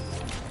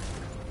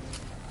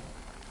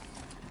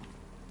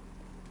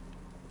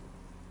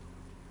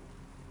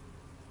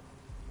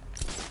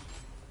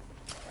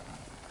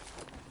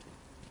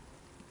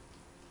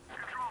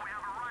 Control, we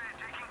have a riot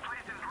taking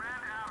place in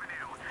Grand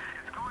Avenue.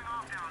 It's going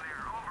off down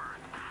there. Over.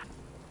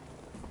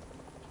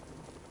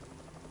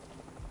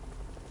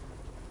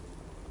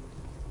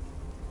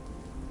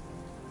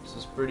 This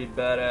is pretty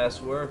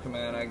badass work,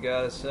 man, I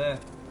gotta say.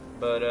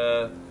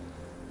 But,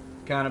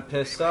 kind of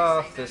pissed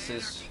off. This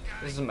is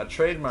my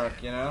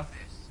trademark, you know?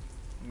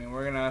 I mean,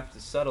 we're gonna have to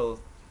settle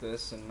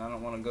this, and I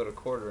don't want to go to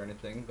court or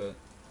anything, but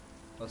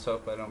let's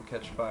hope I don't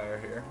catch fire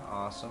here.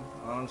 Awesome.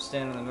 I'm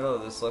standing in the middle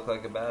of this, look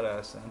like a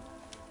badass then.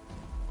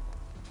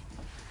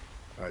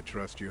 I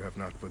trust you have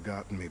not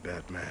forgotten me,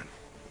 Batman.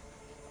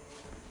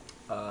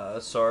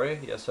 Sorry?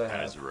 Yes, I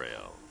have.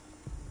 Azrael.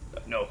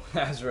 No,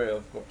 Azrael,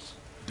 of course.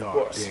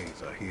 Dark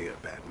days are here,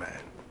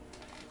 Batman.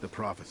 The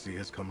prophecy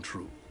has come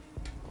true.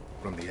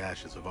 From the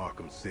ashes of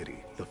Arkham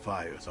City, the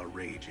fires are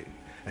raging,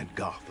 and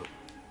Gotham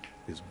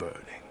is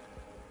burning.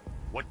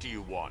 What do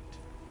you want?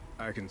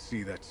 I can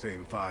see that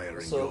same fire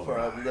in So your far,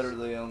 eyes. I've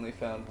literally only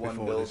found one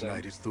Before building this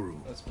night is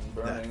through, that's been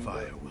burning. that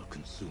fire but- will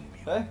consume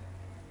you. Hey,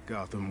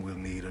 Gotham will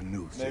need a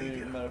new maybe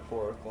savior,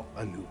 metaphorical.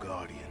 a new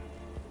guardian,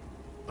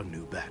 a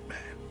new Batman.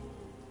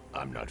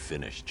 I'm not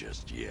finished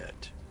just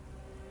yet.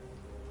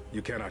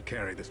 You cannot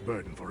carry this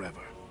burden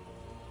forever.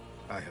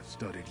 I have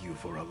studied you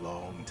for a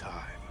long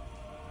time.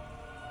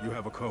 You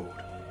have a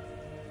code.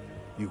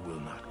 You will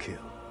not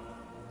kill.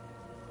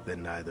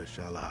 Then neither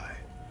shall I.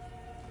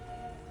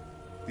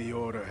 The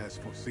Order has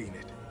foreseen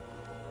it.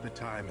 The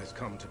time has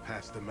come to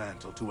pass the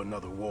mantle to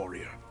another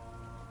warrior.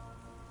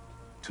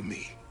 To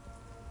me.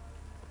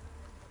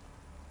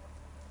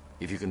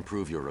 If you can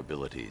prove your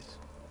abilities,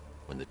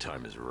 when the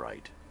time is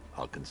right,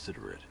 I'll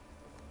consider it.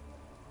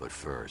 But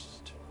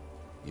first,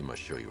 you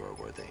must show you are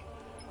worthy.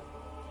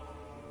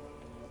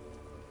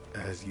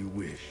 As you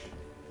wish.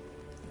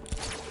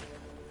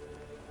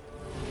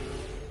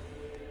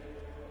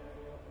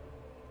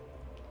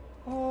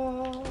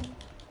 Oh.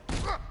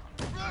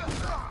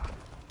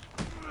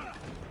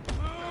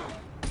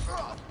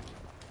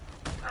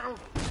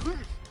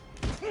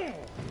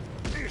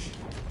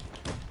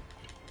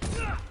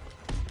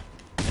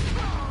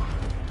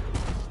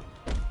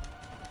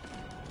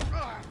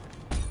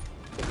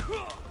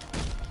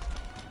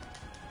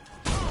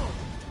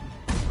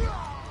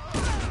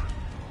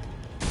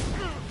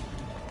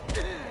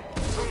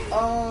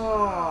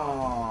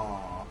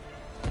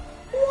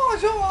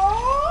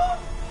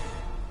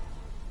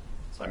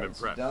 I'm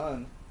impressed,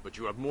 done. but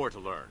you have more to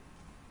learn.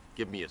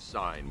 Give me a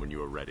sign when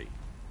you are ready.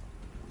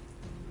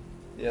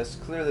 Yes,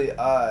 clearly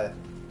I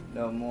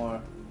know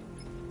more.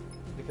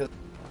 Because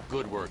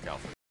Good work,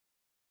 Alfred.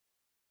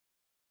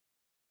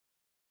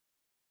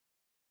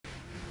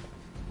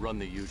 Run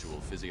the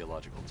usual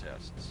physiological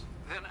tests.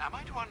 Then am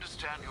I to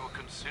understand you're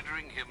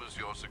considering him as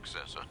your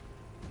successor?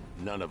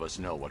 None of us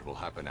know what will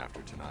happen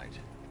after tonight.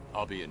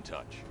 I'll be in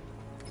touch.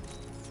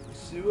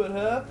 See what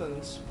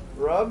happens.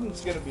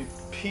 Robin's gonna be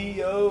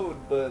PO'd,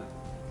 but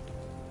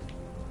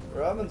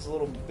Robin's a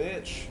little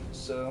bitch,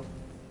 so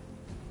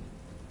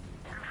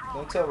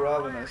don't tell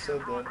Robin I said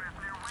that.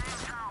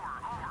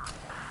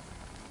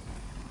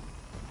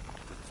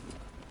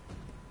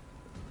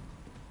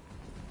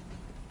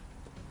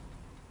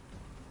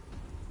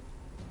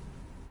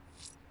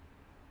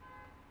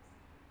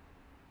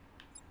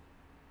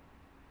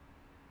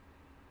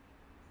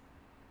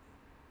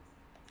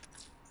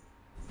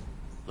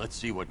 Let's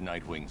see what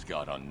Nightwing's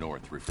got on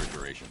North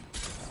Refrigeration.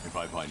 If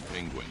I find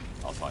Penguin,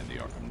 I'll find the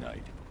Arkham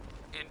Knight.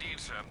 Indeed,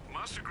 sir.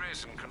 Master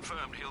Grayson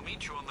confirmed he'll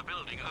meet you on the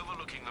building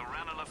overlooking the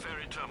Ranelagh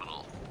Ferry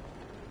Terminal.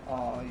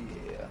 Oh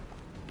yeah.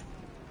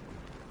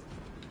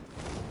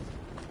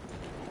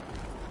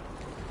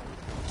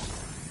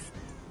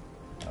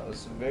 I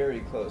was very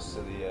close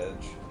to the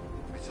edge.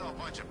 We saw a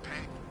bunch of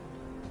pink.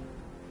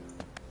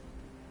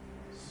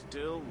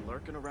 Still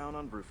lurking around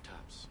on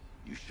rooftops.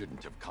 You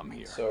shouldn't have come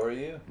here. So are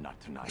you? Not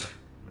tonight.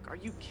 Look, are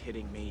you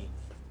kidding me?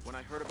 When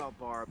I heard about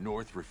Barb...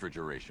 North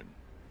Refrigeration.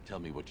 Tell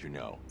me what you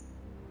know.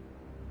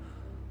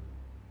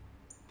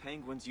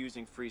 Penguin's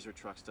using freezer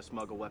trucks to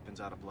smuggle weapons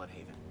out of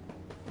Bloodhaven.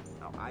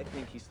 Now, I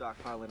think he's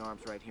stockpiling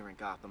arms right here in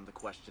Gotham. The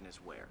question is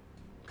where.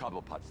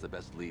 Cobblepot's the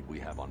best lead we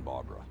have on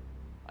Barbara.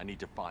 I need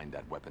to find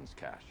that weapons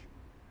cache.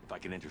 If I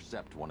can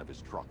intercept one of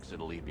his trucks,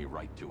 it'll lead me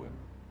right to him.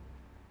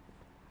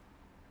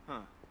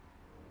 Huh.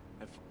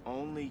 If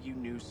only you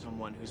knew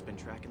someone who's been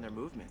tracking their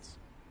movements.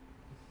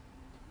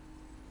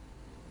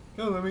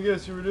 Oh, let me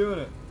guess you were doing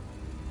it.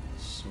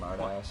 Smart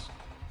ass.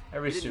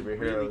 Every You didn't superhero's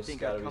really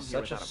think gotta I'd be come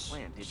here without a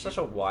plan, did such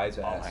you? a wise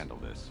ass. I'll handle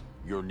this.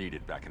 You're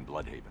needed back in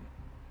Bloodhaven.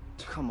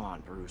 Come on,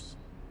 Bruce.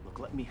 Look,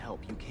 let me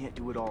help. You can't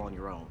do it all on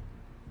your own.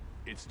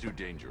 It's too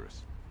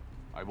dangerous.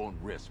 I won't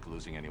risk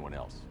losing anyone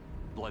else.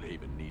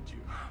 Bloodhaven needs you.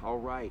 All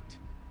right.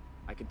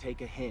 I can take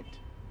a hint.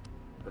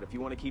 But if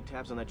you want to keep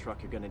tabs on that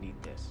truck, you're gonna need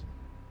this.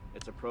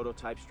 It's a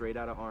prototype straight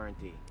out of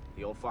R&D.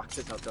 The old fox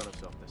has outdone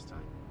himself this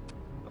time.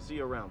 I'll see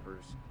you around,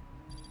 Bruce.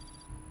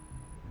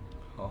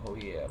 Oh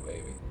yeah,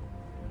 baby.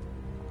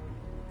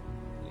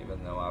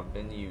 Even though I've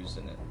been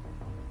using it.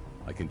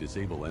 I can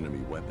disable enemy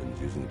weapons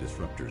using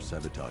Disruptor's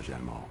sabotage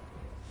ammo.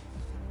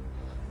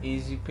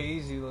 Easy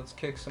peasy, let's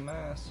kick some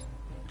ass.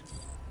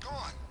 Go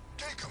on,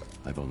 take him.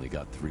 I've only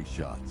got 3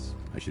 shots.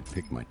 I should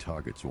pick my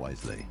targets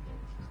wisely.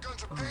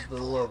 Guns are For paid the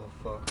for. love of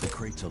fuck. The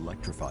crate's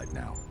electrified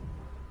now.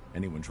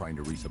 Anyone trying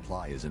to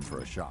resupply is in for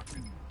a shock.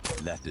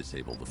 That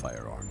disabled the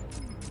firearm.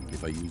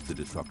 If I use the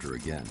disruptor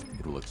again,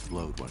 it will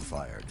explode when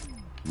fired,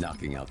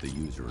 knocking out the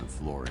user and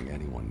flooring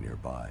anyone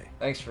nearby.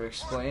 Thanks for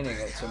explaining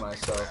it to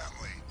myself.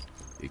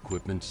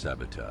 Equipment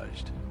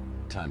sabotaged.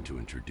 Time to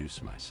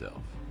introduce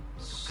myself.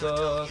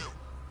 Suck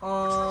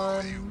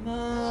on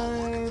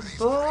my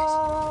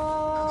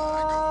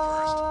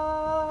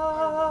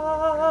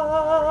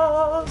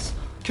balls.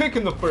 Kick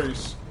in the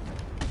face.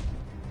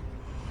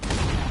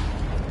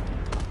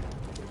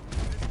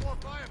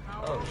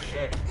 Oh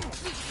shit.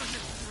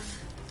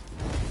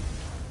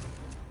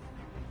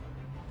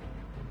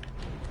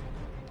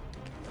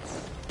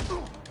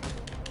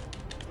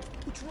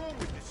 What's wrong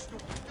with this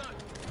stupid gun?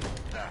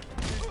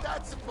 Is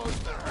that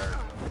supposed to hurt?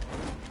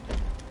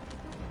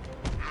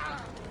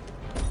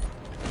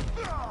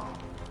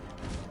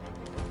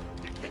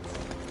 Is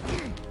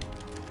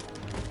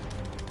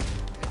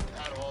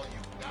that all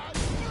you got?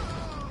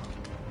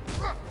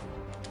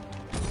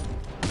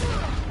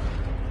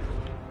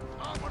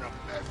 I'm gonna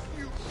mess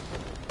you.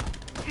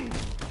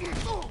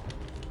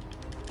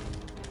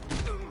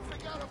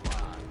 Forgot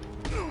about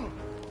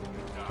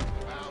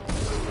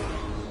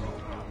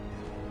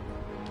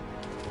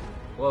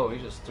Whoa, he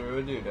just threw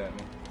a dude at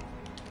me.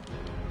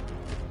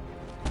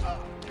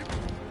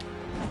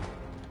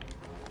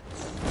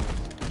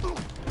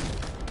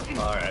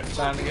 Alright,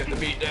 time to get the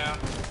beat down.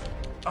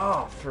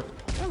 Oh, for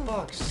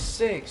fuck's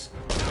sakes.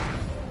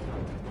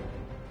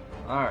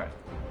 Alright.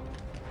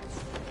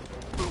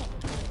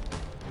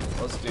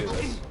 Let's do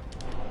this.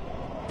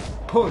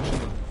 Punch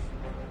him.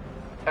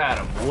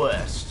 Adam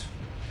West.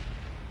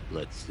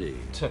 Let's see.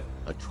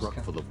 A truck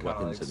full of Kinda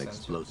weapons like and sense.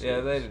 explosives.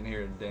 Yeah, they didn't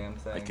hear a damn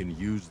thing. I can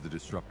use the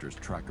Disruptor's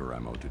tracker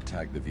ammo to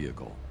tag the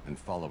vehicle and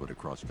follow it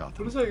across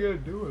Gotham. What is that guy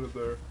doing up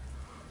there?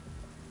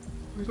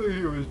 Looks like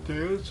he was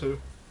dancing.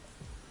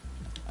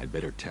 I'd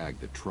better tag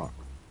the truck.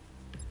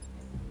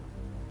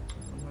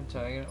 What am I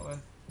tagging it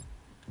with?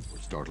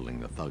 We're startling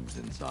the thugs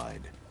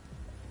inside.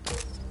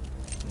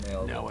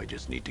 Nailed it. Now I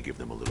just need to give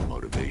them a little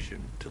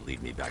motivation to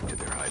lead me back to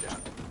their hideout.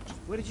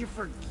 What did you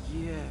forget?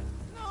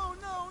 No,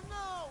 no,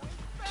 no!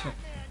 It's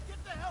Batman!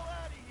 Get the hell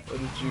out of here! What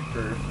did you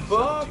for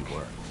Something fuck?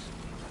 works.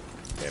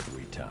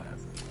 Every time.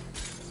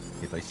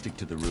 If I stick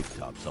to the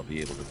rooftops, I'll be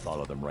able to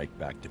follow them right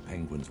back to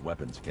Penguin's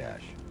weapons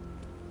cache.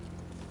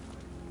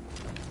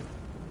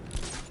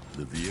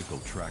 The vehicle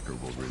tracker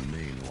will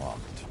remain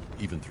locked,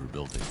 even through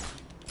buildings.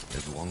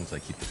 as long as I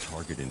keep the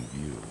target in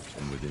view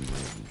and within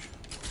range.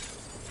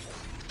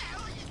 What the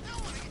hell are you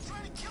doing? Are you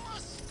trying to kill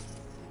us?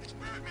 It's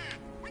Batman!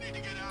 We need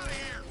to get out of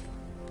here!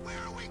 Where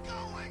are we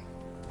going?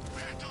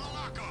 Back to the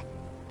lockup!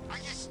 Are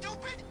you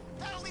stupid?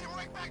 That'll lead him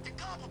right back to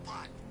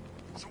Cobblepot!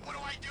 So what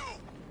do I do?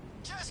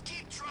 Just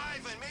keep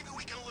driving. Maybe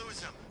we can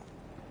lose him.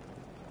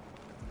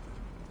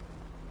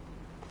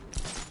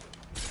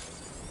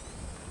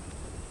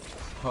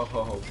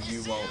 Oh,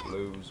 you won't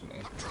lose me.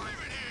 I'm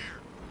driving here.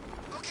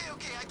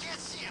 Okay, I can't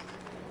see him.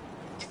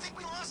 You think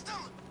we lost him?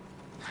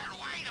 How do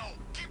I know?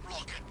 Keep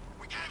looking.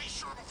 We gotta be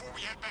sure before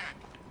we head back.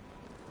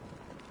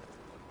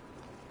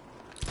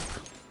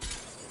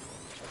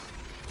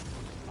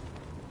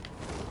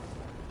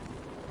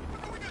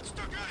 We got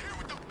stuck out here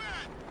with the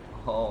Bat.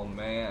 Oh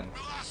man.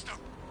 We lost him.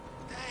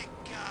 Thank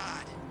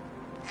God.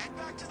 Head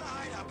back to the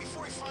hideout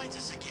before he finds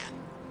us again.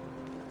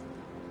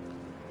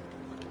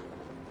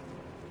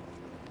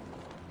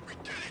 We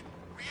did it.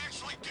 We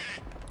actually did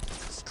it.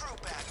 Screw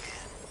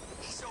Batman.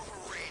 He's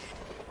overrated.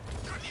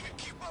 Couldn't even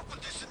keep up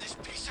with this in this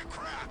piece of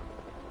crap.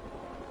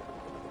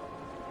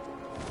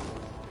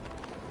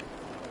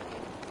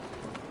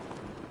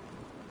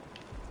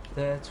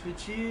 That's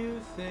what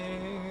you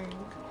think,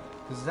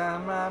 'cause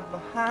I'm right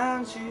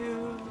behind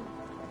you,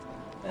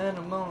 and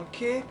I'm gonna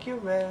kick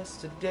your ass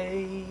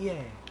today,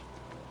 yeah.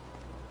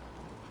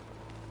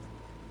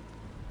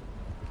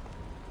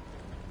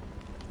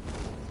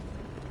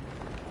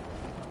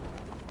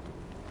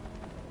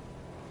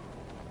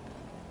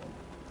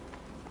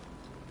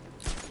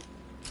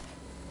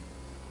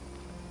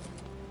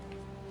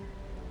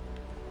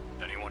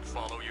 Anyone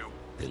follow you?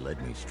 They led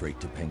me straight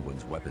to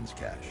Penguin's weapons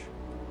cache.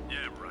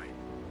 Yeah, right.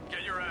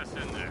 Get your ass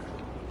in there.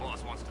 The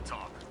boss wants to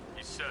talk.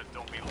 He said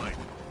don't be late.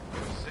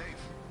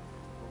 Safe.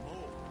 From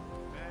home.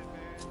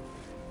 Batman.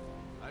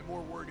 I'm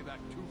more worried about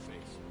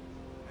Two-Face.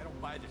 I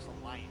don't buy this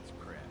alliance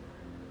crap.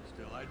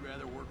 Still, I'd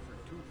rather work for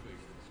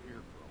Two-Face than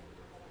Scarecrow.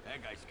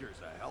 That guy scares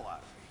the hell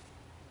out of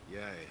me.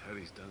 Yeah, I heard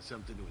he's done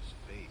something to his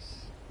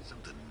face.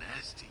 Something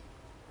nasty.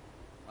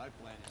 My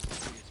plan is to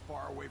stay as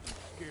far away from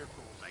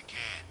Scarecrow as I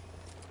can.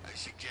 I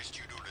suggest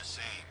you do the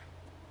same.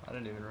 I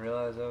didn't even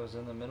realize I was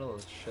in the middle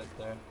of shit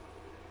there.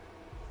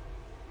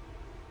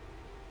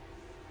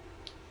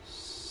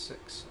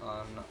 6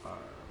 unarmed.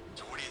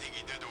 So what do you think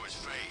he did to his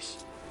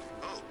face?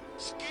 Oh,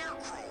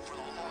 Scarecrow for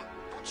the law.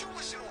 Don't you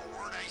listen to a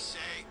word I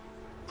say?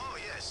 Oh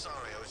yeah,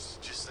 sorry, I was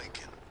just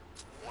thinking.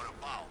 What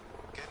about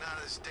getting out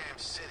of this damn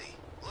city?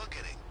 Look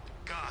at it.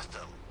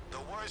 Gotham,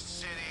 the worst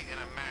city in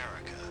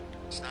America.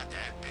 It's not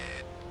that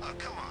bad. Oh,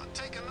 come on,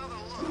 take another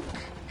look.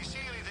 You see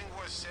anything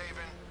worth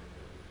saving?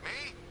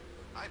 Me?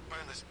 I'd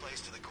burn this place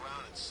to the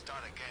ground and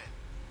start again.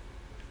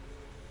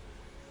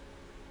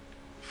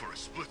 For a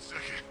split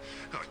second,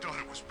 I thought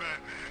it was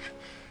Batman.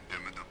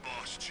 Him and the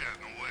boss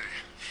chatting away.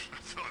 I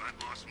thought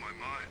I'd lost my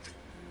mind.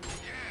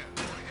 Yeah,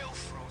 the hell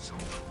froze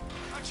over.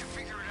 How'd you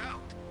figure it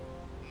out?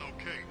 No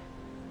cape.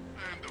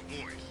 And the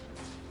voice.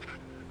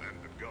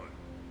 And the gun.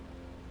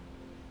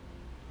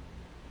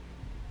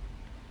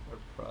 We're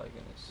probably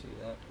gonna see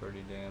that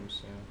pretty damn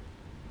soon.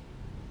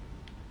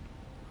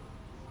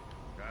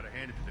 Gotta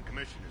hand it to the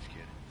commissioner's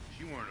kid.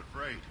 She weren't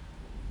afraid.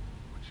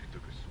 When she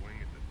took a swing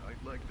at the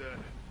knife like that,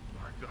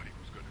 I thought he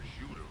was gonna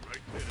shoot her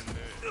right then and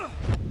there.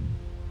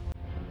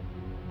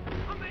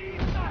 On the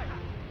east side!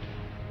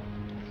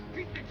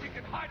 He thinks he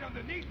can hide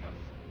underneath us!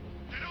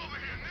 Get over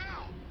here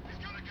now!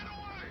 He's gonna get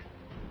away!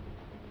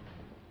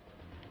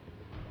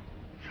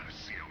 You gotta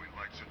see how he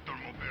likes a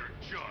thermobaric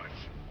charge.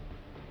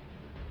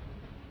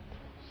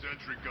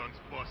 Sentry gun's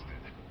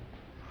busted.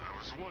 I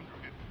was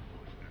wondering if it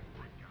was that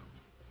breakout.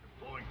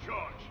 Pulling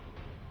charge.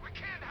 We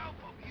can't help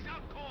him. He's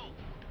out cold.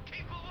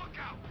 Keep a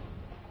lookout.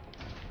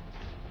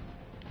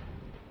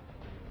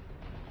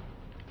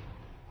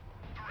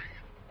 3,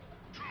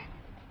 2,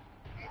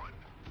 1.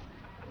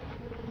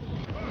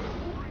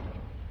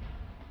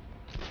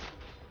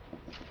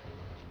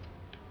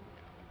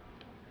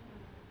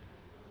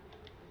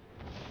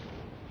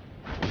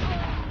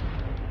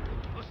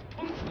 Those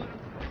punks let him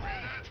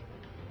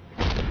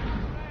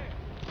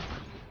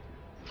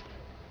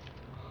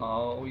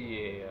Oh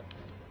yeah.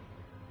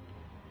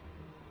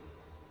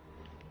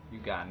 You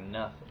got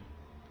nothing.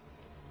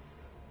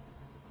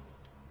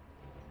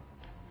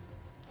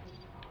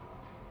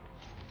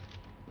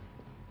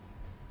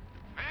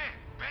 Man,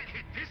 Bat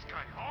hit this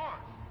guy hard.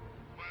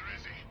 Where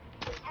is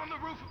he? On the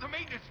roof of the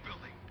maintenance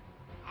building.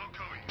 I'll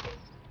cover you.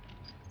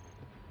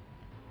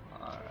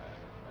 Alright,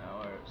 now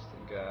where's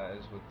the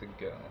guys with the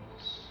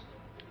guns?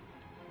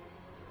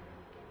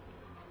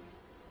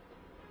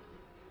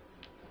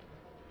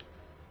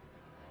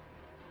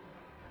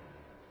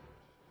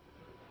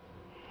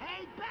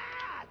 Hey,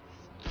 Bats!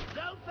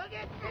 Don't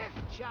forget this,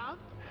 chump!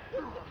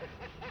 You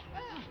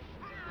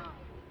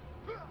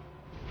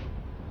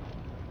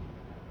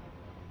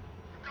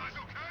guys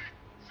okay?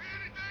 See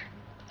anything?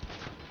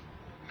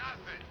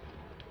 Nothing.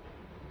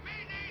 Me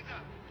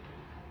neither.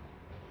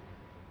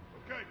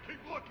 Okay,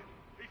 keep looking.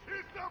 He's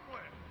here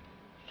somewhere.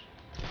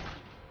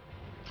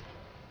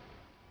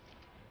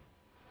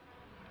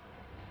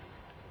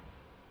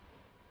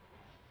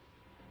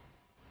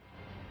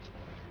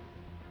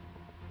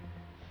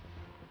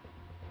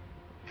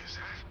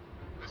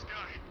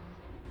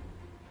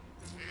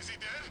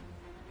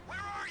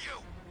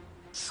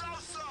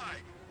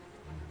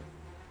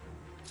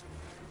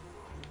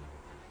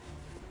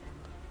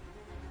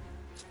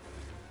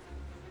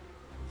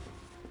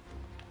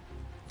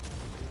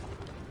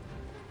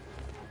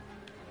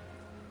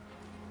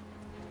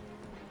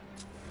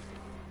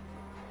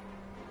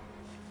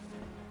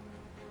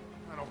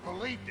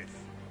 believe this.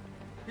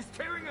 He's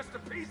tearing us to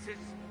pieces.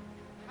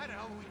 How the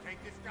hell do we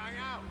take this guy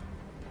out?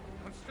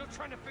 I'm still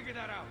trying to figure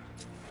that out.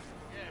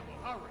 Yeah,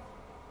 well, hurry.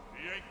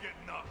 He ain't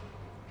getting up.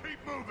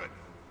 Keep moving.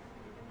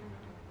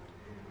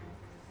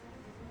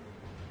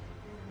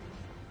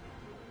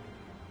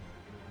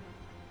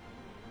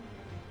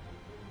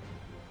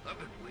 I've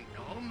been waiting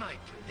all night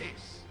for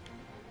this.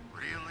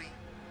 Really?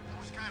 I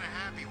was kind of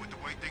happy with the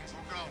way things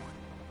were going.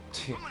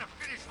 I'm gonna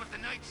finish what the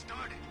night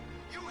started.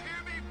 You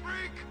hear me,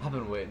 freak? I've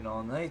been waiting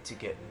all night to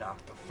get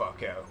knocked the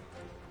fuck out.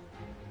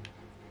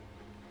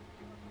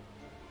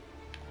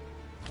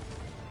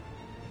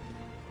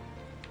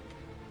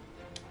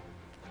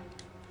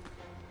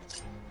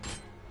 Is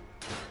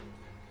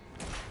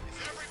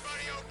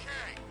everybody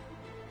okay?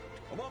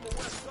 I'm on the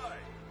west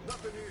side.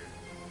 Nothing here.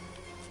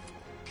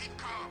 Keep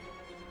calm.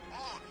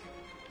 All of you.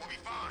 We'll be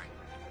fine.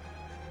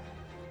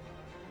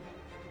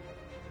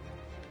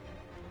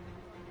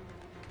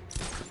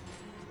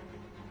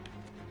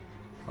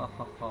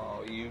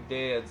 Oh, you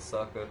dead,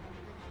 sucker.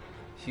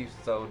 You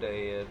so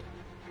dead.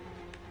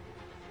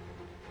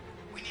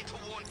 We need to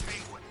warn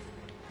Penguin.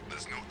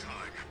 There's no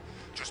time.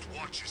 Just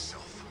watch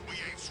yourself. We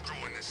ain't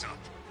screwing this up.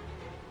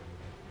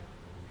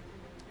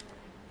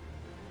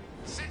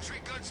 Sentry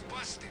gun's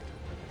busted.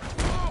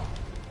 Oh!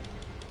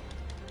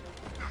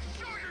 Now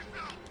show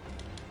yourself!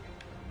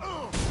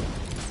 Oh!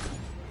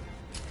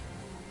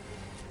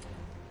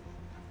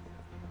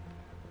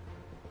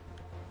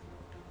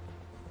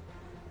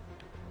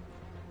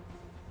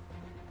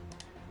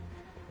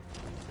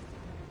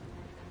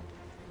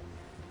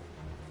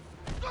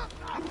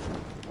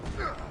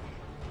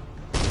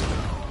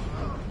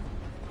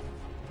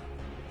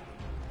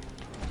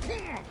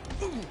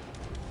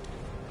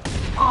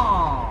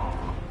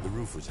 The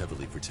roof was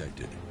heavily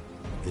protected.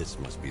 This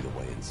must be the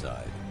way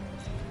inside.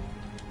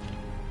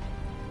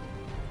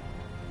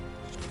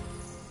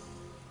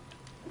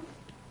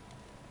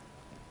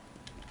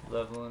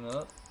 Leveling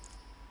up.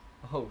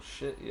 Oh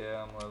shit,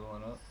 yeah, I'm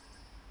leveling up.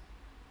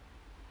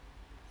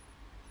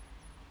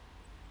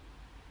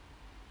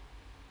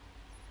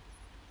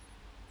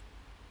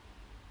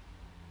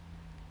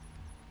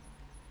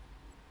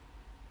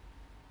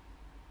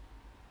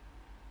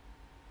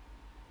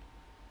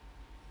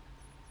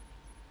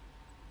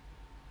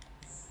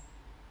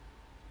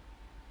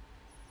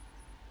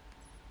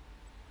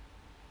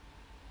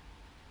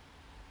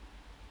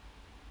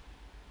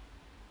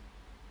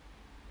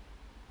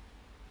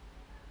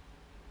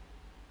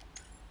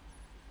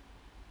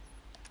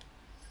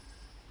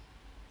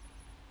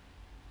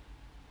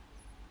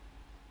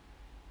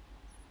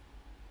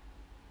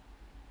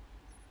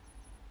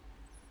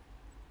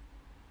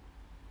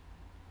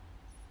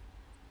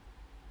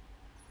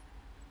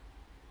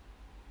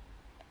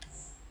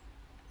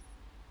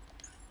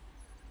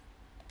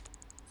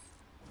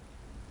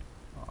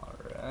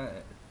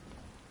 Alright.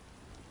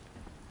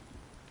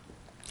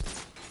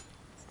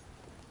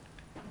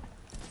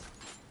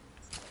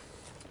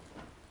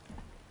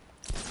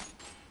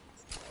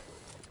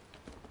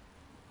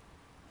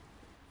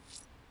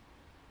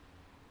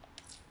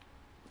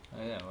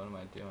 Oh yeah, what am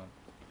I doing?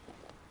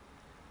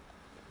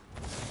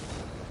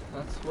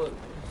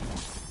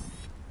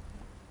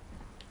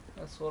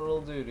 That's what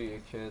it'll do to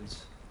you,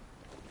 kids.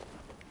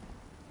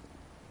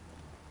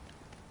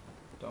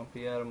 Don't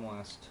be Adam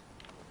West.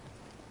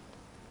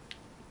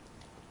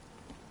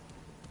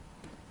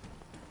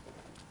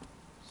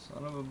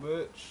 Son of a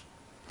bitch.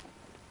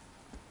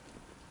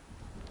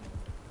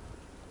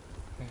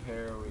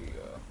 Here we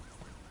go.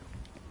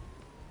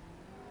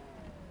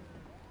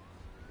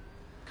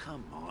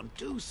 Come on,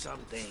 do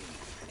something.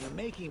 You're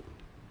making...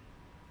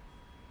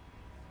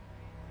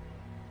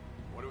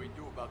 What do we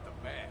do about the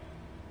bad?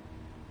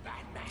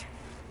 Batman.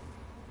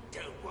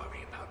 Don't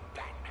worry about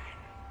Batman.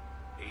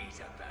 He's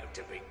about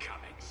to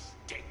become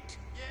extinct.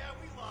 Yeah,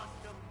 we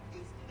lost him.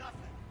 He's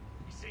nothing.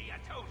 You see, I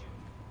told you.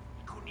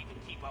 He couldn't even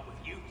keep up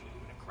with you two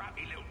in a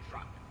crappy little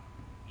truck.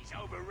 He's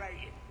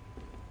overrated.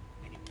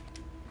 Anyway,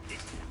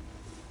 listen up.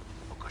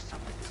 I've got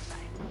something to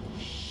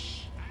say.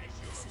 Shh.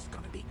 This is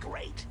gonna be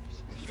great.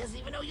 He doesn't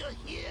even know you're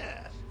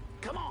here.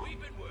 Come on. We've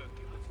been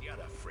working with the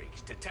other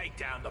freaks to take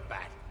down the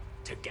Bat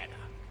together.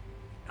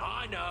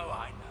 I know.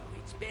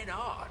 It's been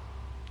hard.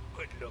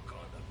 But look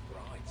on the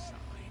bright side.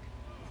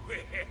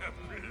 We're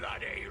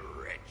bloody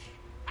rich.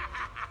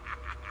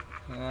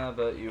 Yeah,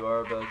 but you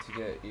are about to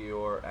get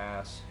your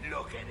ass.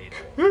 Look at it.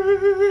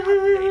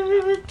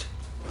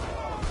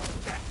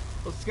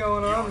 What's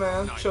going on,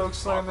 man? Choke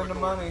slamming the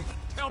money.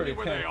 It's pretty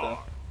pimp, though.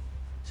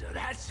 So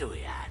that's who we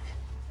had.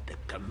 The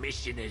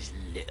commissioner's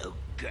little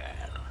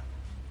girl.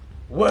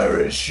 Where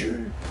is she?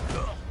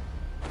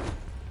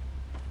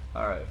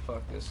 Alright,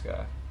 fuck this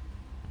guy.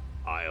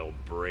 I'll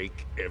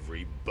break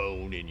every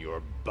bone in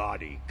your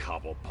body,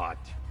 Cobblepot.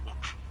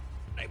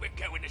 They were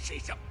going to see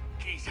some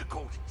geezer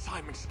called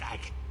Simon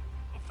Stagg.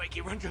 I think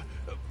he runs a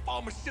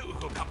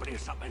pharmaceutical company or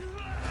something.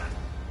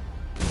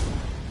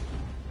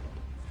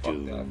 Do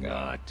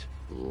not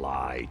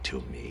lie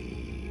to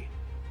me.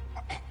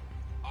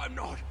 I'm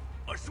not,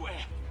 I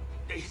swear.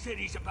 They said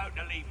he's about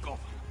to leave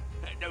Gotham.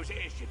 Those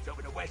airships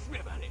over the West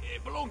River,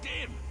 it belonged to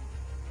him.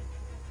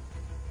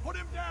 Put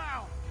him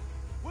down!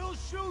 We'll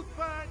shoot,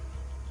 Bat!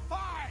 5!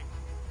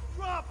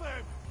 Drop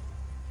him!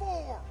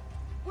 4!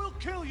 We'll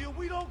kill you,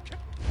 we don't care!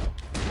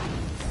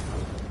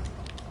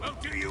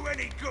 Won't do you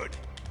any good.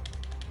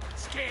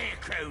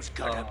 Scarecrow's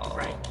gonna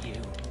break you.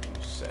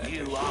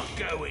 You are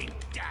going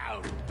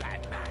down,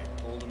 Batman.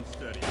 Hold him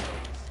steady,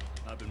 folks.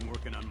 I've been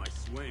working on my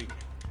swing.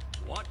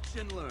 Watch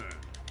and learn.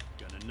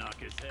 Gonna knock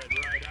his head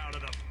right out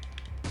of the...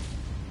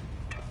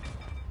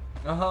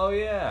 Oh,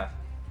 yeah.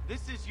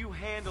 This is you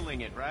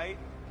handling it, right?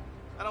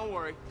 Now, don't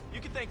worry. You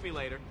can thank me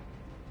later.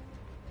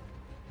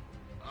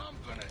 I'm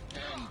gonna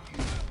end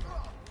you.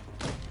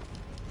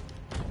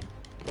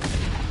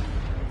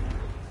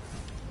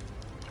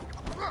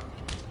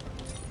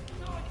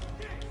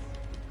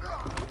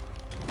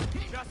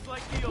 Just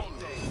like the old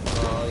days.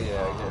 Oh,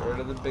 yeah. Get rid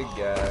of the big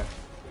guy.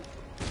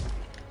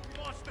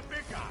 We lost the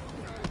big guy!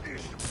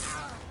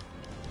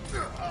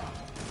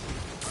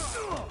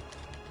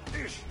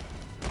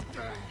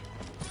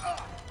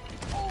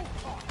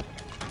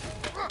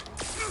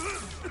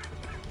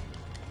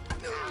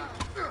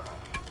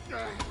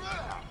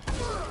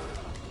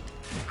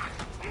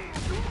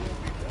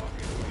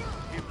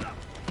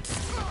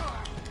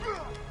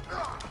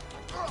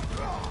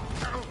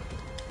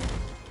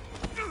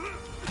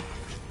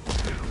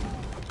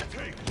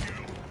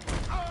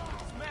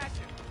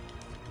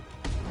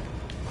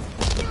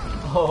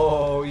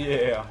 Oh,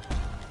 yeah.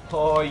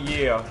 Oh,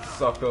 yeah,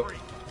 sucker.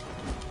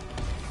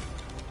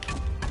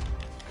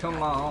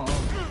 Come on.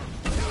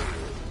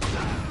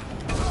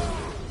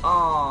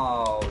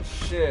 Oh,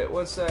 shit.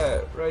 What's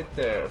that? Right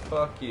there.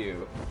 Fuck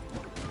you.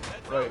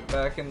 Right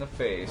back in the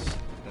face.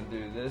 And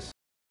do this.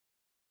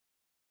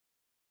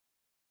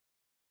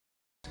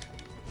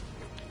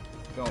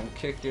 Gonna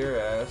kick your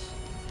ass.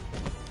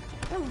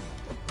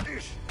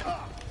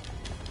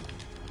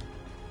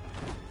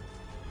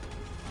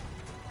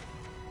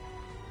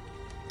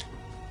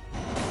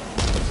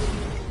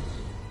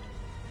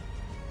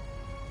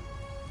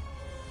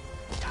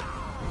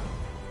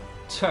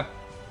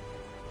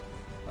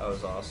 That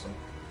was awesome.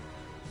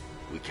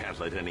 We can't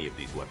let any of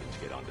these weapons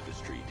get onto the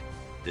street.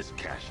 This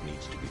cache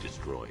needs to be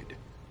destroyed.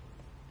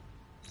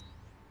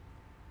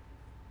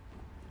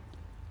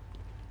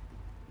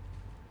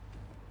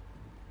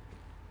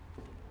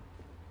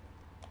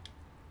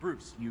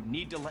 Bruce, you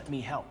need to let me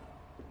help.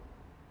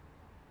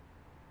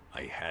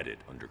 I had it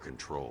under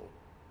control.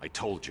 I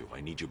told you,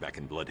 I need you back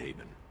in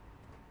Bloodhaven.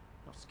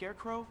 Now,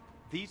 Scarecrow,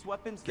 these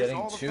weapons,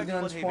 Getting two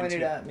guns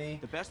pointed at me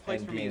the best place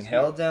and for me being is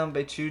held here. down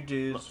by two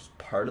dudes was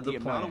part of the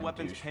plan, amount of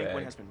weapons Penguin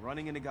douchebag. has been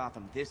running into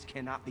Gotham, this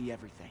cannot be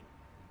everything.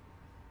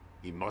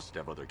 He must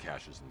have other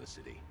caches in the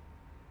city.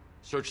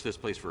 Search this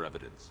place for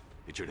evidence.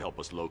 It should help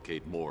us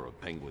locate more of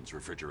Penguin's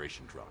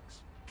refrigeration trucks.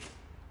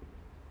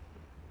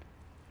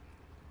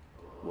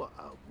 What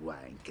a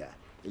wanker.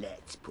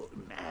 Let's put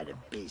him out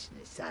of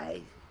business, eh?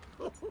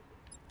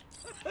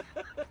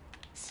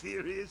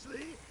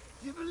 Seriously?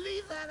 You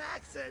believe that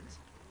accent?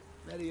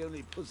 Bet he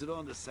only puts it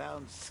on to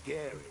sound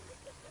scary.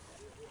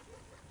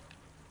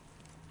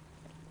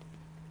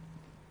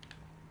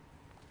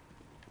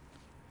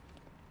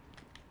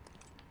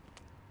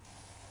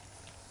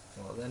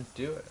 Well then,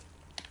 do it.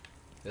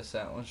 Guess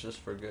that one's just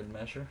for good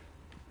measure.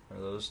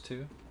 Or those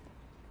two.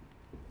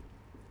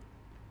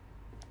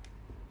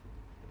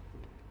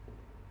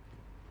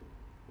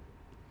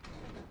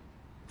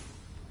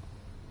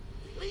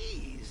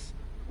 Please,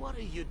 what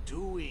are you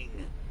doing?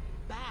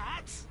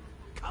 Bats,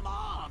 come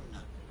on!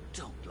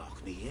 Don't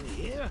lock me in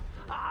here.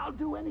 I'll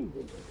do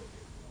anything.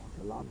 Want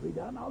the laundry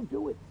done? I'll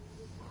do it.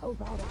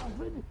 Help out,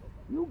 Alfred.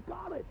 You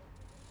got it.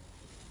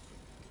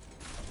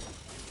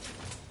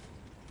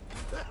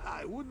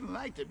 I wouldn't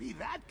like to be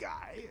that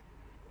guy.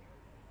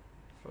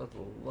 For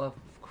the love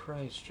of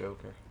Christ,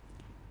 Joker.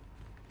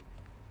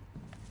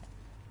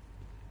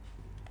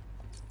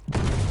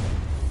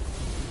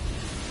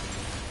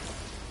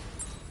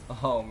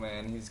 Oh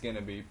man, he's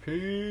gonna be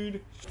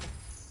paid.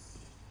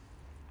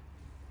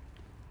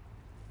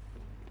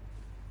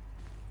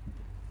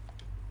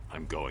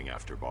 I'm going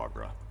after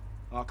Barbara.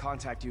 I'll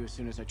contact you as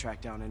soon as I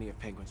track down any of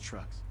Penguin's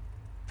trucks.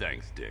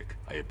 Thanks, Dick.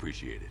 I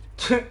appreciate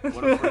it.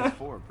 What are friends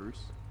for,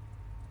 Bruce?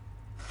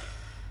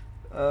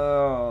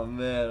 Oh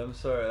man, I'm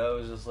sorry. That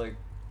was just like,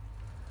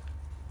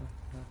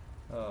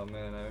 oh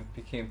man, I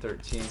became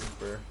 13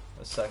 for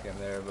a second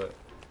there, but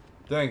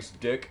thanks,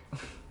 Dick.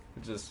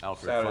 It just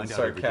Alfred, sounded find out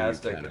everything you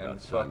sarcastic can and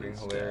about fucking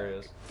Simon's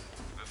hilarious.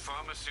 The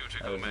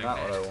pharmaceutical That was magnate. not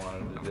what I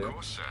wanted to do. Of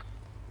course, sir.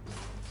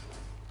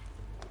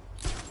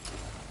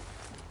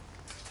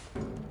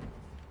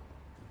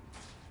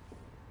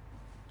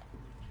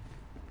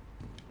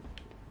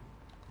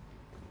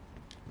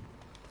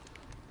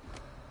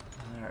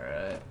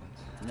 Alright.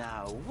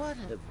 Now, what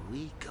have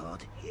we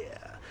got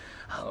here?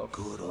 A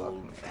good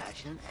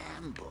old-fashioned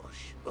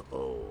ambush.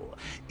 Oh,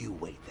 you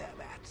wait there,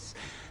 Bats.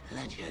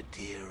 Let your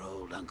dear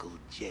old Uncle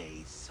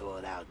Jay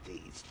sort out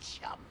these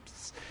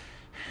chumps.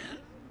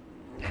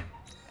 Gun!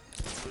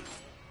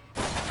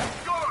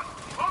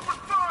 Open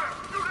fire!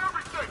 Shoot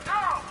everything!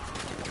 Now!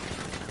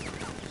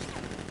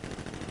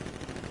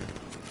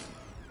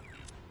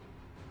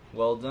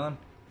 well done.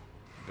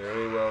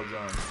 Very well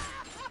done.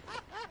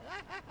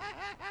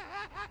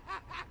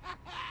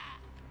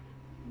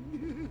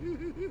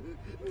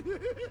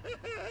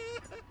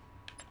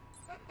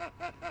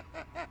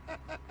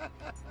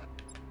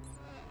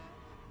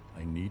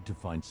 I need to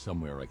find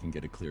somewhere I can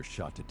get a clear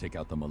shot to take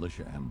out the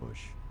militia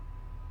ambush.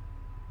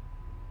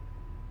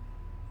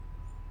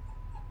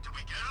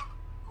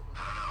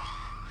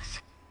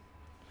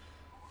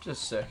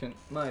 Just a second.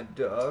 My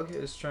dog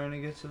is trying to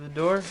get to the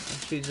door, and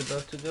she's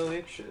about to go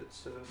ape shit,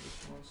 so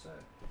just one sec.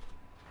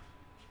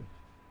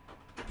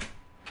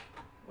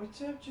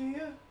 What's up,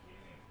 Gia?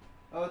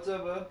 Oh, what's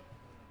up, bub?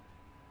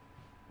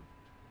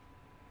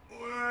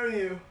 Where are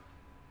you?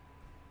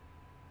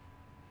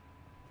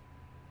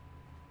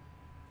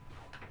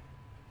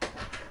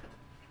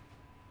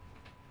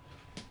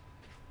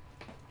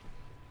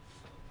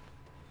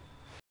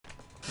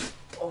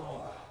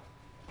 Oh.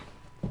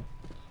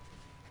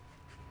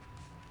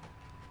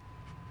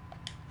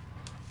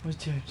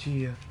 What's up,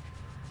 Gia?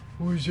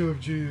 What's up,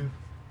 Gia?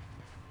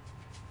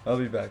 I'll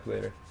be back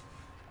later.